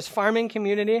 okay, this farming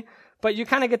community, but you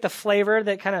kind of get the flavor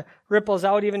that kind of ripples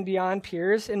out even beyond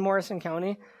Pierce in Morrison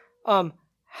County.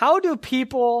 How do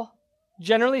people,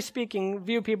 generally speaking,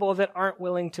 view people that aren't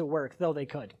willing to work, though they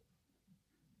could?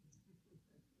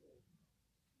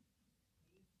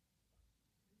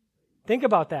 Think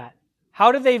about that.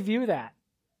 How do they view that?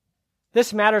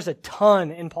 This matters a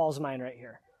ton in Paul's mind right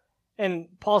here. And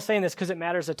Paul's saying this because it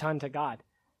matters a ton to God.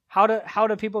 How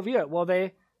do people view it? Well,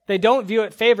 they don't view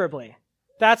it favorably.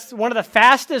 That's one of the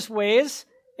fastest ways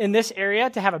in this area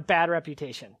to have a bad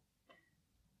reputation.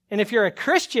 And if you're a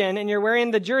Christian and you're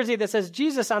wearing the jersey that says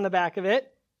Jesus on the back of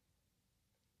it,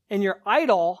 and you're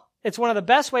idle, it's one of the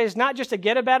best ways not just to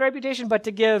get a bad reputation, but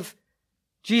to give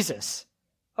Jesus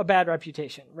a bad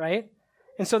reputation, right?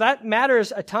 And so that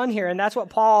matters a ton here, and that's what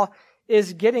Paul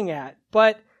is getting at.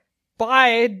 But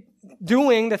by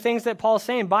doing the things that Paul's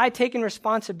saying, by taking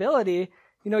responsibility,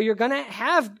 you're going to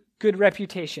have good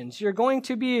reputations. You're going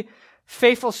to be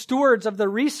faithful stewards of the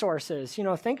resources.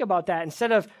 Think about that.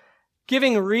 Instead of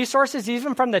giving resources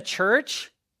even from the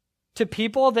church to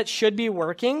people that should be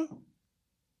working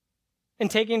and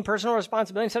taking personal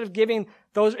responsibility, instead of giving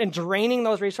those and draining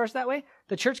those resources that way,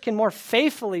 the church can more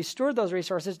faithfully steward those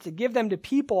resources to give them to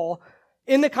people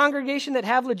in the congregation that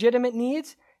have legitimate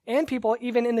needs and people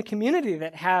even in the community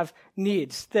that have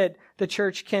needs that the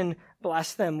church can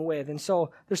bless them with. And so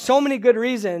there's so many good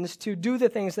reasons to do the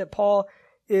things that Paul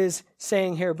is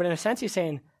saying here. But in a sense, he's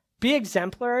saying, be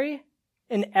exemplary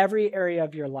in every area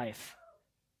of your life.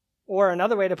 Or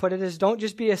another way to put it is, don't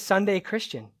just be a Sunday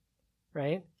Christian,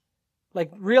 right?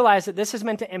 Like, realize that this is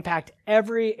meant to impact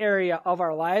every area of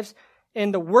our lives.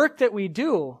 And the work that we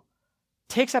do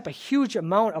takes up a huge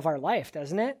amount of our life,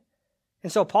 doesn't it?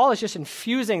 And so Paul is just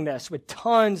infusing this with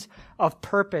tons of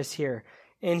purpose here.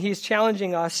 And he's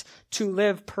challenging us to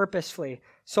live purposefully.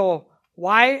 So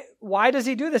why does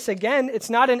he do this? Again, it's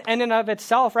not an end in of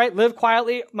itself, right? Live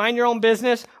quietly, mind your own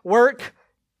business, work,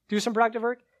 do some productive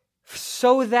work.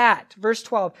 So that, verse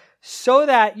 12, so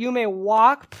that you may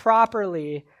walk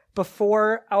properly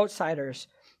before outsiders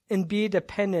and be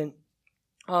dependent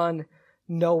on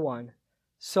no one.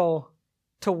 So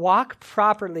to walk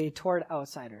properly toward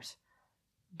outsiders.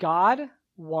 God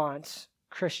wants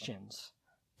Christians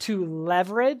to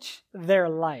leverage their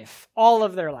life, all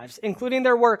of their lives, including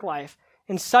their work life,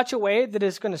 in such a way that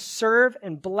is going to serve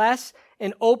and bless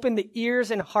and open the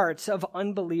ears and hearts of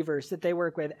unbelievers that they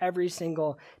work with every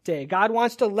single day. God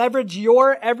wants to leverage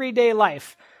your everyday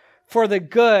life for the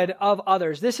good of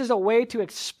others. This is a way to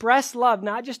express love,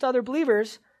 not just to other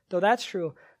believers, though that's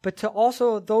true, but to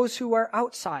also those who are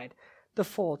outside the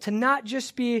fold, to not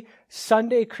just be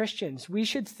Sunday Christians. We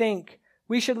should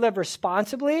live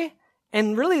responsibly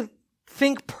and really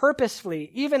think purposefully,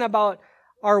 even about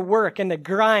our work and the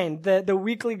grind, the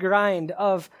weekly grind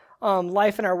of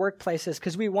life in our workplaces,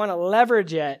 because we want to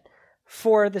leverage it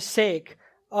for the sake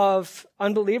of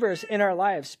unbelievers in our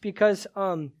lives. Because,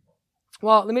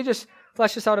 let me just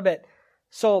flesh this out a bit.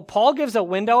 So Paul gives a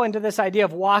window into this idea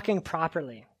of walking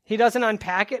properly. He doesn't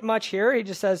unpack it much here. He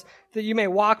just says that you may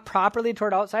walk properly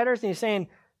toward outsiders. And he's saying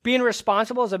being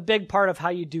responsible is a big part of how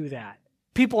you do that.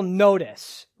 People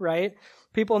notice, right?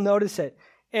 People notice it.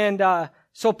 And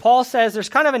so Paul says there's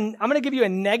kind of I'm going to give you a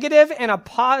negative and a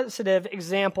positive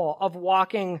example of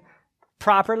walking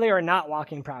properly or not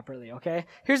walking properly, okay?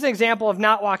 Here's an example of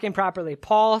not walking properly.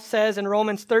 Paul says in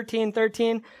Romans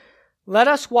 13:13, let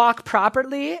us walk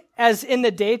properly as in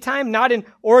the daytime, not in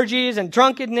orgies and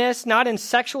drunkenness, not in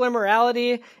sexual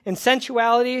immorality and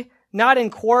sensuality, not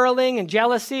in quarreling and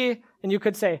jealousy. And you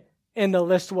could say, and the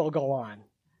list will go on.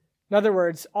 In other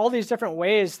words, all these different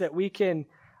ways that we can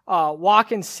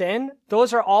walk in sin,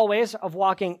 those are all ways of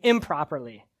walking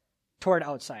improperly toward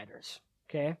outsiders,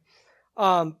 okay?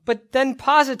 But then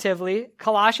positively,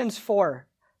 Colossians 4,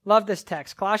 love this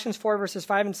text, Colossians 4 verses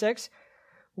 5 and 6,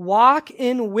 walk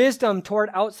in wisdom toward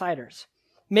outsiders,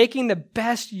 making the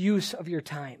best use of your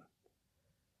time.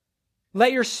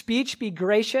 Let your speech be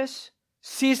gracious,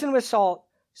 seasoned with salt,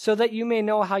 so that you may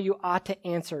know how you ought to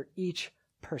answer each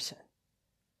person.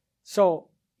 So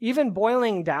even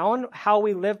boiling down how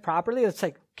we live properly, it's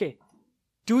like, okay,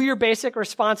 do your basic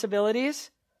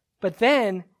responsibilities, but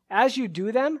then as you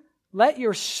do them, let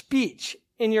your speech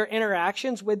in your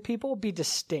interactions with people be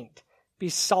distinct, be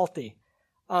salty.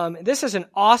 This is an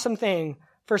awesome thing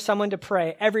for someone to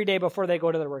pray every day before they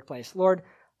go to their workplace. Lord,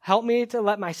 help me to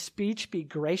let my speech be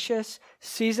gracious,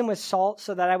 seasoned with salt,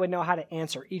 so that I would know how to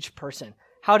answer each person,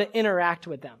 how to interact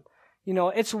with them. You know,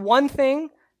 it's one thing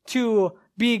to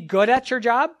be good at your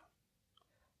job.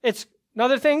 It's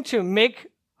another thing to make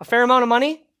a fair amount of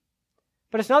money.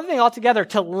 But it's another thing altogether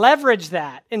to leverage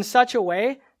that in such a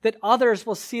way that others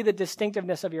will see the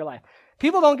distinctiveness of your life.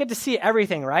 People don't get to see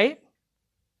everything, right?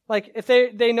 Like if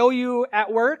they know you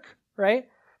at work, right?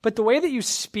 But the way that you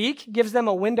speak gives them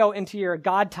a window into your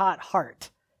God-taught heart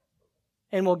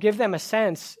and will give them a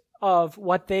sense of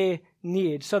what they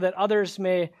need so that others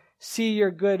may see your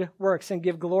good works and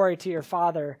give glory to your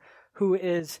Father who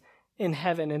is in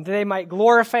heaven. And they might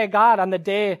glorify God on the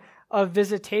day of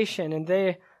visitation, and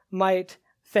they might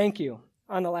thank you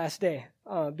on the last day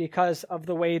because of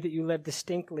the way that you live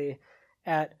distinctly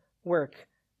at work.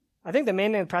 I think the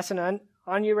main thing pressing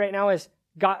on you right now is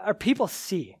God, or people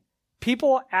see.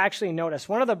 People actually notice.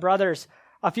 One of the brothers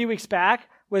a few weeks back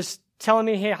was telling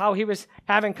me how he was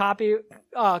having coffee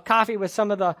with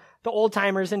some of the old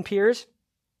timers and peers.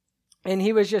 And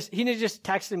he just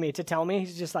texted me to tell me,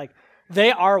 he's just like,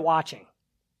 they are watching.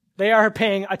 They are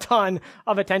paying a ton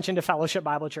of attention to Fellowship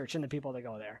Bible Church and the people that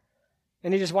go there.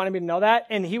 And he just wanted me to know that.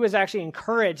 And he was actually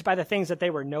encouraged by the things that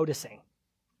they were noticing.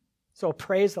 So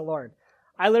praise the Lord.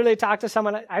 I literally talked to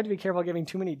someone. I have to be careful giving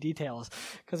too many details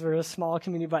because we're a small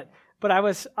community. But I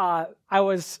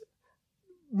was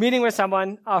meeting with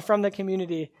someone from the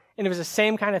community, and it was the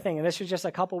same kind of thing. And this was just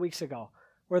a couple weeks ago,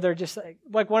 where they're just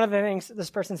like one of the things this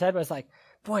person said was like,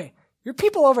 "Boy, your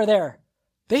people over there,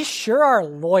 they sure are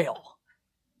loyal."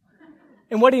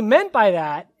 And what he meant by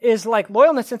that is like loyal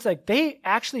in the sense like they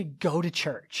actually go to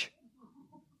church,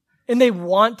 and they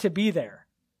want to be there.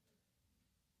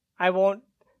 I won't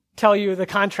tell you the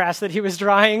contrast that he was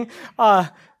drawing,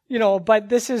 but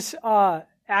this is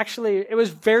actually, it was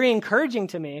very encouraging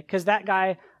to me because that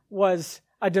guy was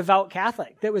a devout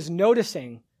Catholic that was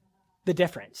noticing the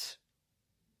difference.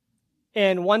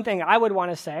 And one thing I would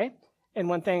want to say, and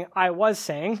one thing I was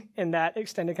saying in that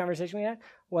extended conversation we had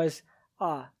was,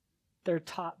 they're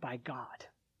taught by God.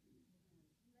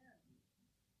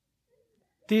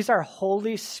 These are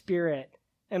Holy Spirit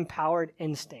empowered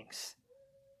instincts.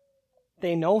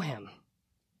 They know him.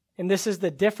 And this is the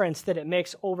difference that it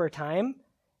makes over time.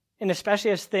 And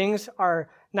especially as things are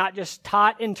not just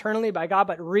taught internally by God,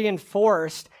 but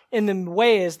reinforced in the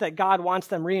ways that God wants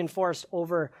them reinforced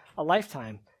over a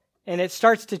lifetime. And it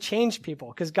starts to change people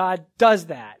because God does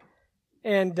that.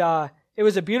 And it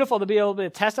was beautiful to be able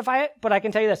to testify it. But I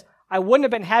can tell you this, I wouldn't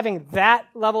have been having that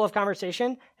level of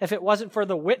conversation if it wasn't for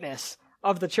the witness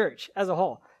of the church as a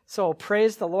whole. So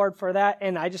praise the Lord for that.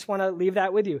 And I just want to leave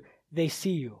that with you. They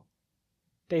see you.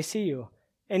 They see you.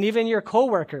 And even your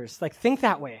coworkers, think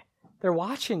that way. They're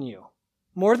watching you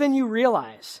more than you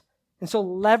realize. And so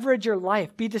leverage your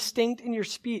life. Be distinct in your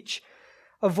speech.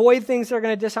 Avoid things that are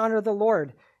going to dishonor the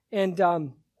Lord. And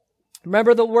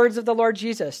remember the words of the Lord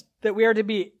Jesus, that we are to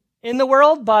be in the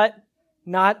world, but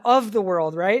not of the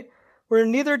world, right? We're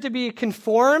neither to be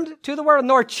conformed to the world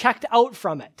nor checked out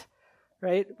from it,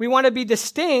 right? We want to be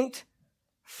distinct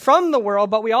from the world,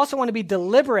 but we also want to be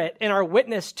deliberate in our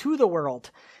witness to the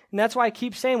world. And that's why I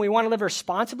keep saying we want to live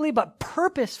responsibly, but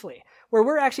purposefully, where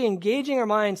we're actually engaging our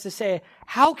minds to say,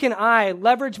 how can I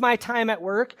leverage my time at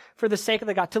work for the sake of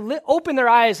the God, to open their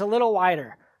eyes a little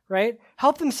wider, right?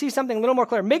 Help them see something a little more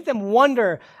clear. Make them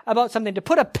wonder about something, to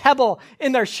put a pebble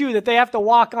in their shoe that they have to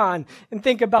walk on and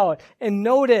think about and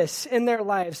notice in their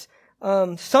lives.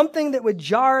 Something that would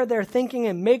jar their thinking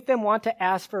and make them want to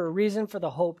ask for a reason for the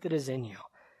hope that is in you.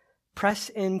 Press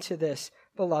into this,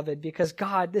 beloved, because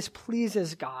this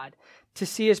pleases God to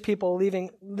see his people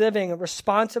living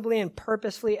responsibly and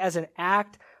purposefully as an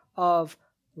act of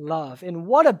love. And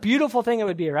what a beautiful thing it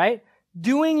would be, right?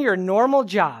 Doing your normal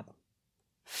job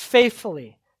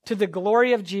faithfully to the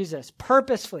glory of Jesus,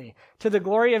 purposefully to the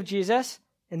glory of Jesus,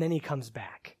 and then he comes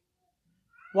back.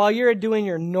 While you're doing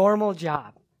your normal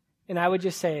job. And I would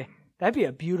just say, that'd be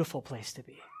a beautiful place to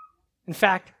be. In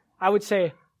fact, I would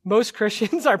say most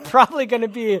Christians are probably going to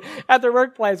be at their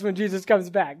workplace when Jesus comes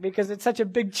back because it's such a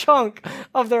big chunk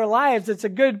of their lives. It's a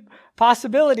good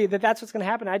possibility that that's what's going to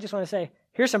happen. I just want to say,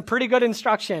 here's some pretty good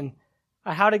instruction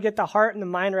on how to get the heart and the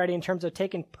mind ready in terms of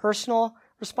taking personal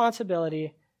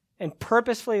responsibility and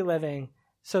purposefully living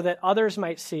so that others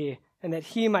might see and that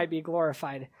he might be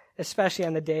glorified, especially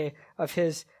on the day of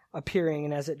his appearing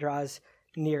and as it draws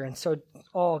near. And so,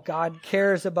 God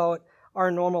cares about our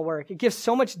normal work. It gives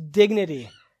so much dignity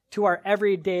to our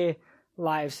everyday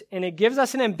lives, and it gives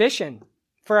us an ambition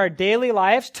for our daily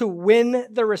lives to win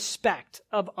the respect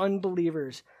of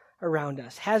unbelievers around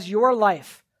us. Has your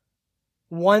life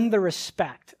won the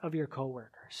respect of your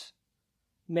coworkers?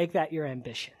 Make that your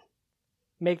ambition.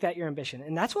 Make that your ambition.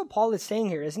 And that's what Paul is saying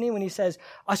here, isn't he? When he says,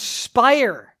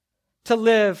 aspire to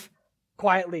live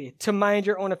quietly, to mind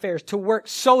your own affairs, to work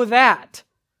so that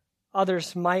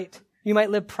you might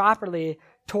live properly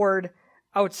toward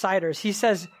outsiders. He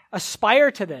says,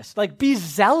 aspire to this, like be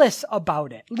zealous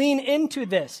about it. Lean into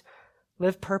this.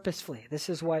 Live purposefully. This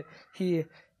is what he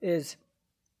is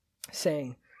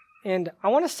saying. And I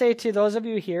want to say to those of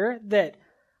you here that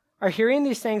are hearing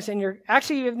these things and you're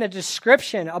actually giving the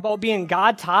description about being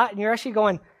God taught, and you're actually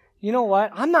going, you know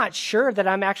what? I'm not sure that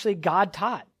I'm actually God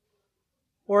taught.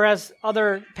 Or as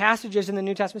other passages in the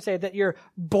New Testament say, that you're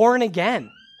born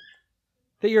again,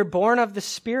 that you're born of the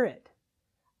Spirit.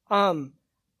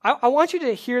 I want you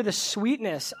to hear the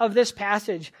sweetness of this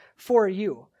passage for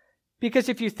you. Because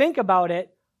if you think about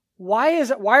it, why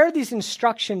are these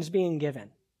instructions being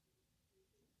given?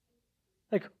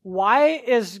 Like, why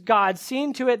is God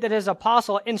seeing to it that his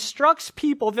apostle instructs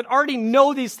people that already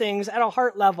know these things at a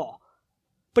heart level,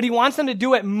 but he wants them to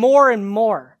do it more and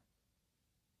more?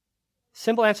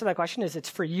 Simple answer to that question is it's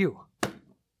for you.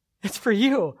 It's for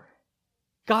you.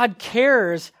 God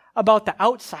cares about the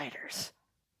outsiders.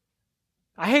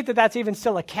 I hate that that's even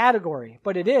still a category,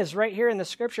 but it is right here in the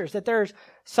scriptures, that there's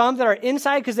some that are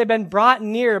inside because they've been brought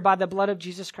near by the blood of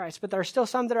Jesus Christ, but there are still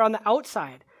some that are on the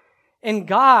outside. And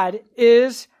God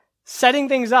is setting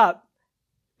things up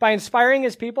by inspiring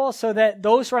his people so that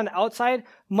those who are on the outside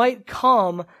might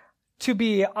come to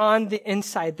be on the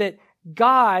inside. That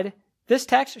God, this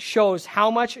text shows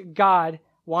how much God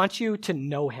wants you to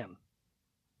know him.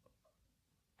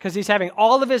 Because he's having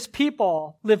all of his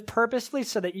people live purposefully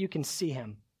so that you can see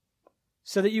him,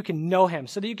 so that you can know him,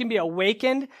 so that you can be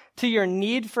awakened to your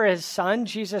need for his son,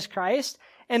 Jesus Christ,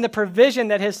 and the provision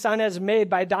that his son has made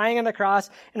by dying on the cross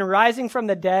and rising from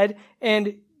the dead.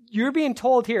 And you're being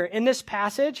told here in this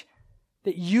passage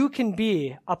that you can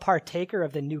be a partaker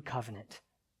of the new covenant.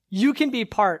 You can be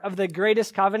part of the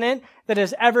greatest covenant that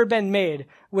has ever been made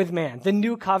with man, the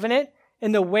new covenant.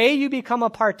 And the way you become a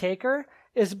partaker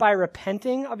is by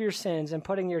repenting of your sins and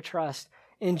putting your trust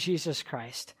in Jesus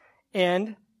Christ.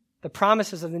 And the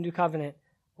promises of the new covenant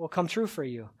will come true for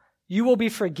you. You will be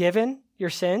forgiven your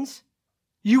sins.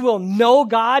 You will know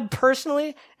God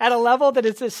personally at a level that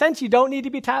it's a sense you don't need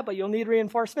to be taught, but you'll need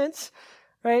reinforcements,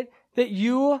 right? That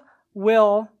you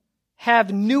will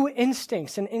have new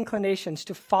instincts and inclinations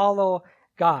to follow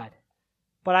God.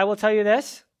 But I will tell you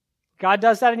this, God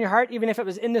does that in your heart, even if it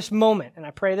was in this moment, and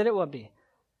I pray that it will be.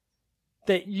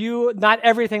 That not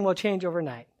everything will change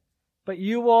overnight, but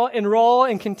you will enroll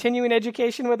in continuing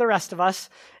education with the rest of us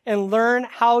and learn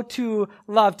how to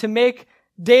love, to make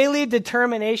daily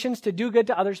determinations to do good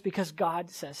to others because God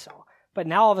says so. But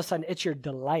now all of a sudden it's your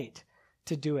delight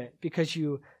to do it because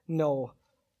you know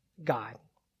God.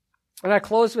 And I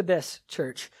close with this,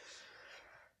 church.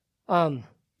 I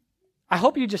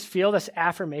hope you just feel this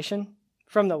affirmation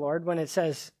from the Lord when it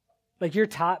says, like, you're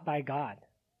taught by God.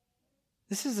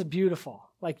 This is beautiful.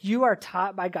 Like, you are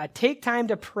taught by God. Take time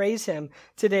to praise him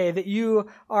today that you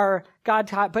are God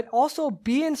taught, but also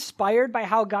be inspired by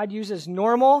how God uses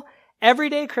normal,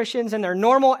 everyday Christians in their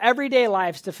normal, everyday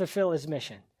lives to fulfill his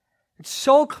mission. It's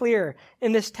so clear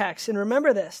in this text. And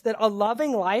remember this, that a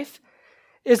loving life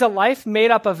is a life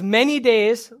made up of many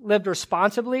days lived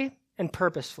responsibly and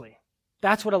purposefully.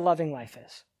 That's what a loving life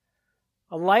is.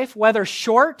 A life, whether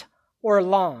short or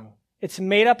long, it's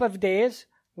made up of days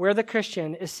where the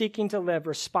Christian is seeking to live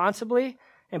responsibly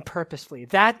and purposefully.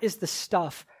 That is the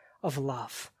stuff of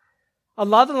love. A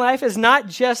loving life is not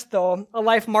just, though, a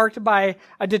life marked by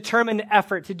a determined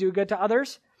effort to do good to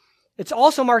others. It's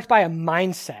also marked by a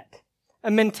mindset,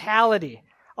 a mentality,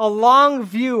 a long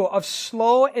view of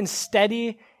slow and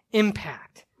steady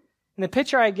impact. And the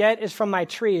picture I get is from my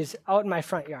trees out in my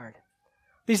front yard.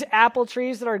 These apple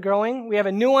trees that are growing, we have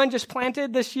a new one just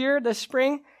planted this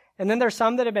spring, and then there's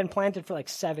some that have been planted for like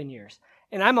 7 years.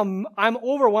 And I'm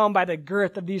overwhelmed by the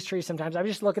girth of these trees sometimes. I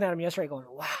was just looking at them yesterday going,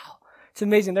 wow, it's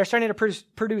amazing. They're starting to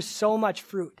produce so much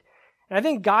fruit. And I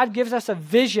think God gives us a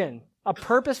vision, a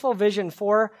purposeful vision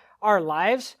for our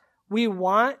lives. We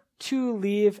want to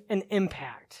leave an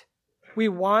impact. We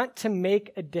want to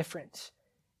make a difference.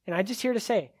 And I'm just here to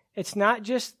say, it's not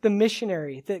just the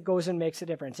missionary that goes and makes a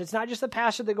difference. It's not just the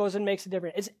pastor that goes and makes a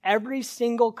difference. It's every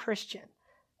single Christian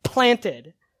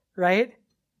planted, right,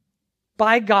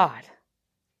 by God.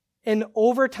 And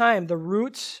over time, the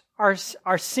roots are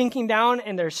sinking down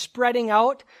and they're spreading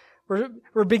out.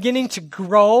 We're beginning to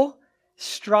grow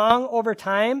strong over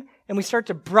time, and we start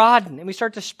to broaden and we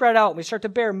start to spread out. And we start to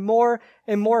bear more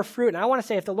and more fruit. And I want to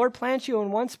say, if the Lord plants you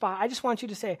in one spot, I just want you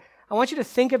to say, I want you to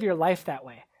think of your life that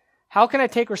way. How can I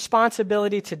take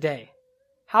responsibility today?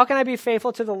 How can I be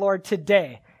faithful to the Lord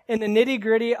today in the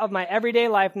nitty-gritty of my everyday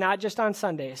life, not just on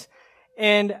Sundays?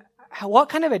 And what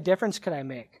kind of a difference could I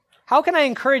make? How can I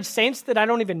encourage saints that I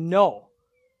don't even know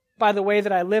by the way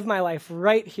that I live my life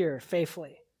right here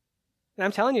faithfully? And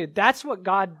I'm telling you, that's what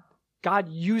God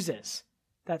uses,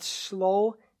 that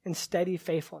slow and steady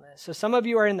faithfulness. So some of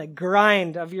you are in the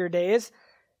grind of your days,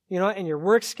 and your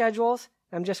work schedules.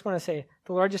 I'm just going to say,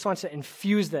 the Lord just wants to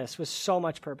infuse this with so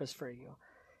much purpose for you.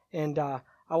 And I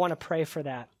want to pray for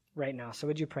that right now. So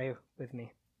would you pray with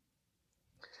me?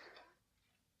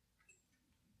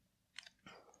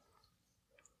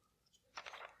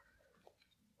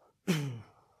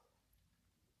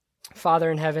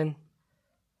 Father in heaven,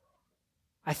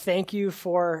 I thank you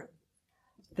for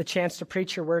the chance to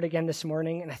preach your word again this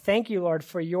morning. And I thank you, Lord,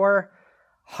 for your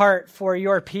heart for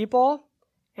your people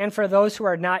and for those who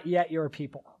are not yet your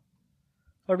people.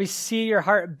 Lord, we see your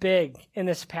heart big in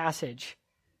this passage.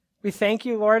 We thank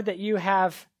you, Lord, that you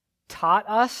have taught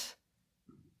us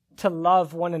to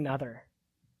love one another.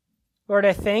 Lord,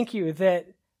 I thank you that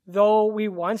though we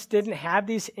once didn't have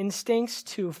these instincts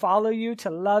to follow you,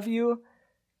 to love you,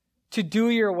 to do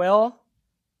your will,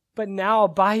 but now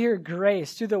by your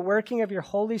grace, through the working of your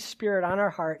Holy Spirit on our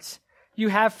hearts, you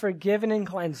have forgiven and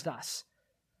cleansed us.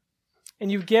 And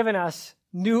you've given us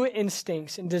new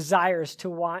instincts and desires to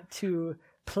want to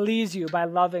please you by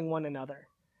loving one another.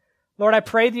 Lord, I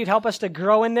pray that you'd help us to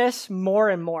grow in this more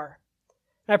and more.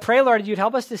 And I pray, Lord, you'd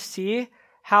help us to see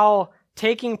how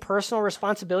taking personal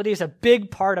responsibility is a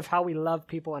big part of how we love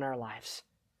people in our lives.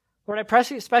 Lord, I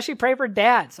especially pray for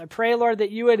dads. I pray, Lord, that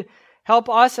you would help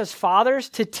us as fathers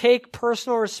to take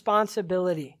personal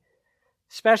responsibility,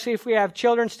 especially if we have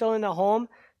children still in the home,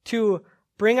 to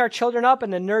bring our children up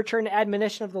in the nurture and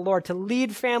admonition of the Lord, to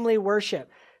lead family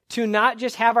worship, to not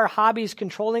just have our hobbies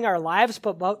controlling our lives,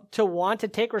 but to want to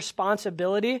take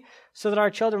responsibility so that our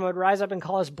children would rise up and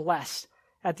call us blessed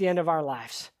at the end of our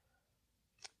lives.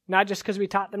 Not just because we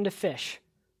taught them to fish,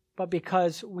 but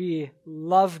because we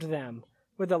loved them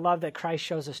with the love that Christ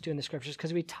shows us to in the scriptures,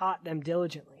 because we taught them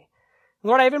diligently.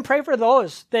 Lord, I even pray for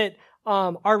those that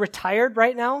are retired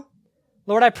right now.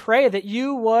 Lord, I pray that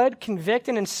you would convict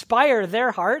and inspire their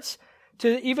hearts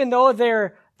to, even though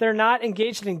they're not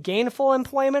engaged in gainful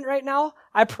employment right now,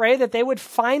 I pray that they would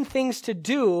find things to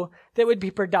do that would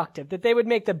be productive, that they would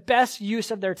make the best use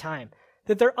of their time,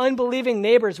 that their unbelieving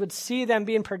neighbors would see them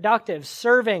being productive,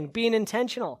 serving, being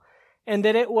intentional, and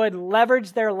that it would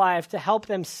leverage their life to help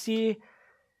them see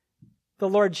the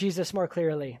Lord Jesus more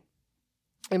clearly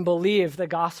and believe the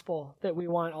gospel that we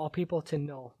want all people to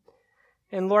know.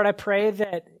 And Lord, I pray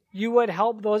that you would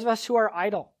help those of us who are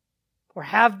idle or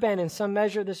have been in some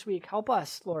measure this week. Help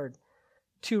us, Lord,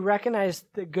 to recognize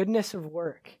the goodness of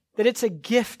work, that it's a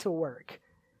gift to work.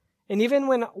 And even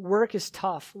when work is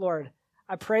tough, Lord,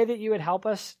 I pray that you would help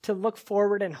us to look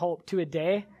forward in hope to a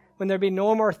day when there be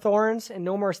no more thorns and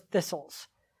no more thistles,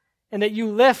 and that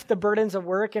you lift the burdens of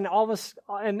work, and all of us,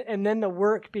 and then the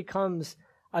work becomes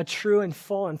a true and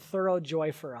full and thorough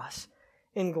joy for us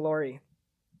in glory.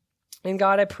 And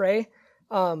God, I pray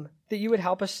that you would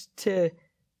help us to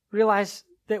realize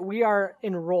that we are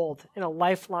enrolled in a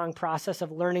lifelong process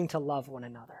of learning to love one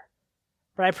another.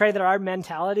 But I pray that our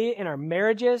mentality in our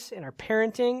marriages, in our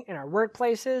parenting, in our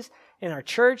workplaces, in our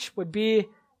church would be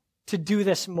to do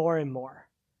this more and more.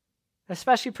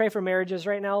 Especially pray for marriages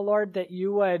right now, Lord, that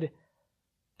you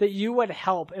would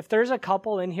help. If there's a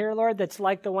couple in here, Lord, that's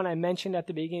like the one I mentioned at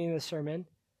the beginning of the sermon,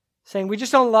 saying we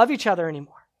just don't love each other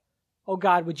anymore. Oh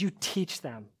God, would you teach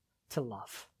them to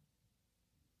love?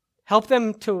 Help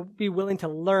them to be willing to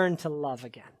learn to love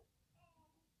again.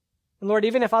 And Lord,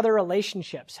 even if other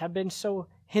relationships have been so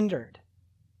hindered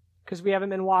because we haven't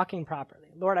been walking properly,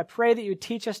 Lord, I pray that you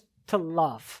teach us to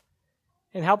love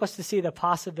and help us to see the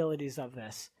possibilities of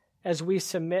this as we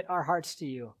submit our hearts to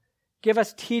you. Give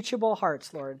us teachable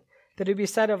hearts, Lord, that it be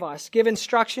said of us, give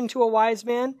instruction to a wise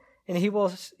man, and he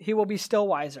will be still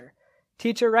wiser.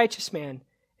 Teach a righteous man,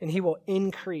 and he will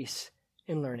increase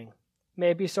in learning.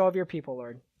 May it be so of your people,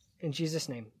 Lord. In Jesus'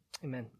 name, amen.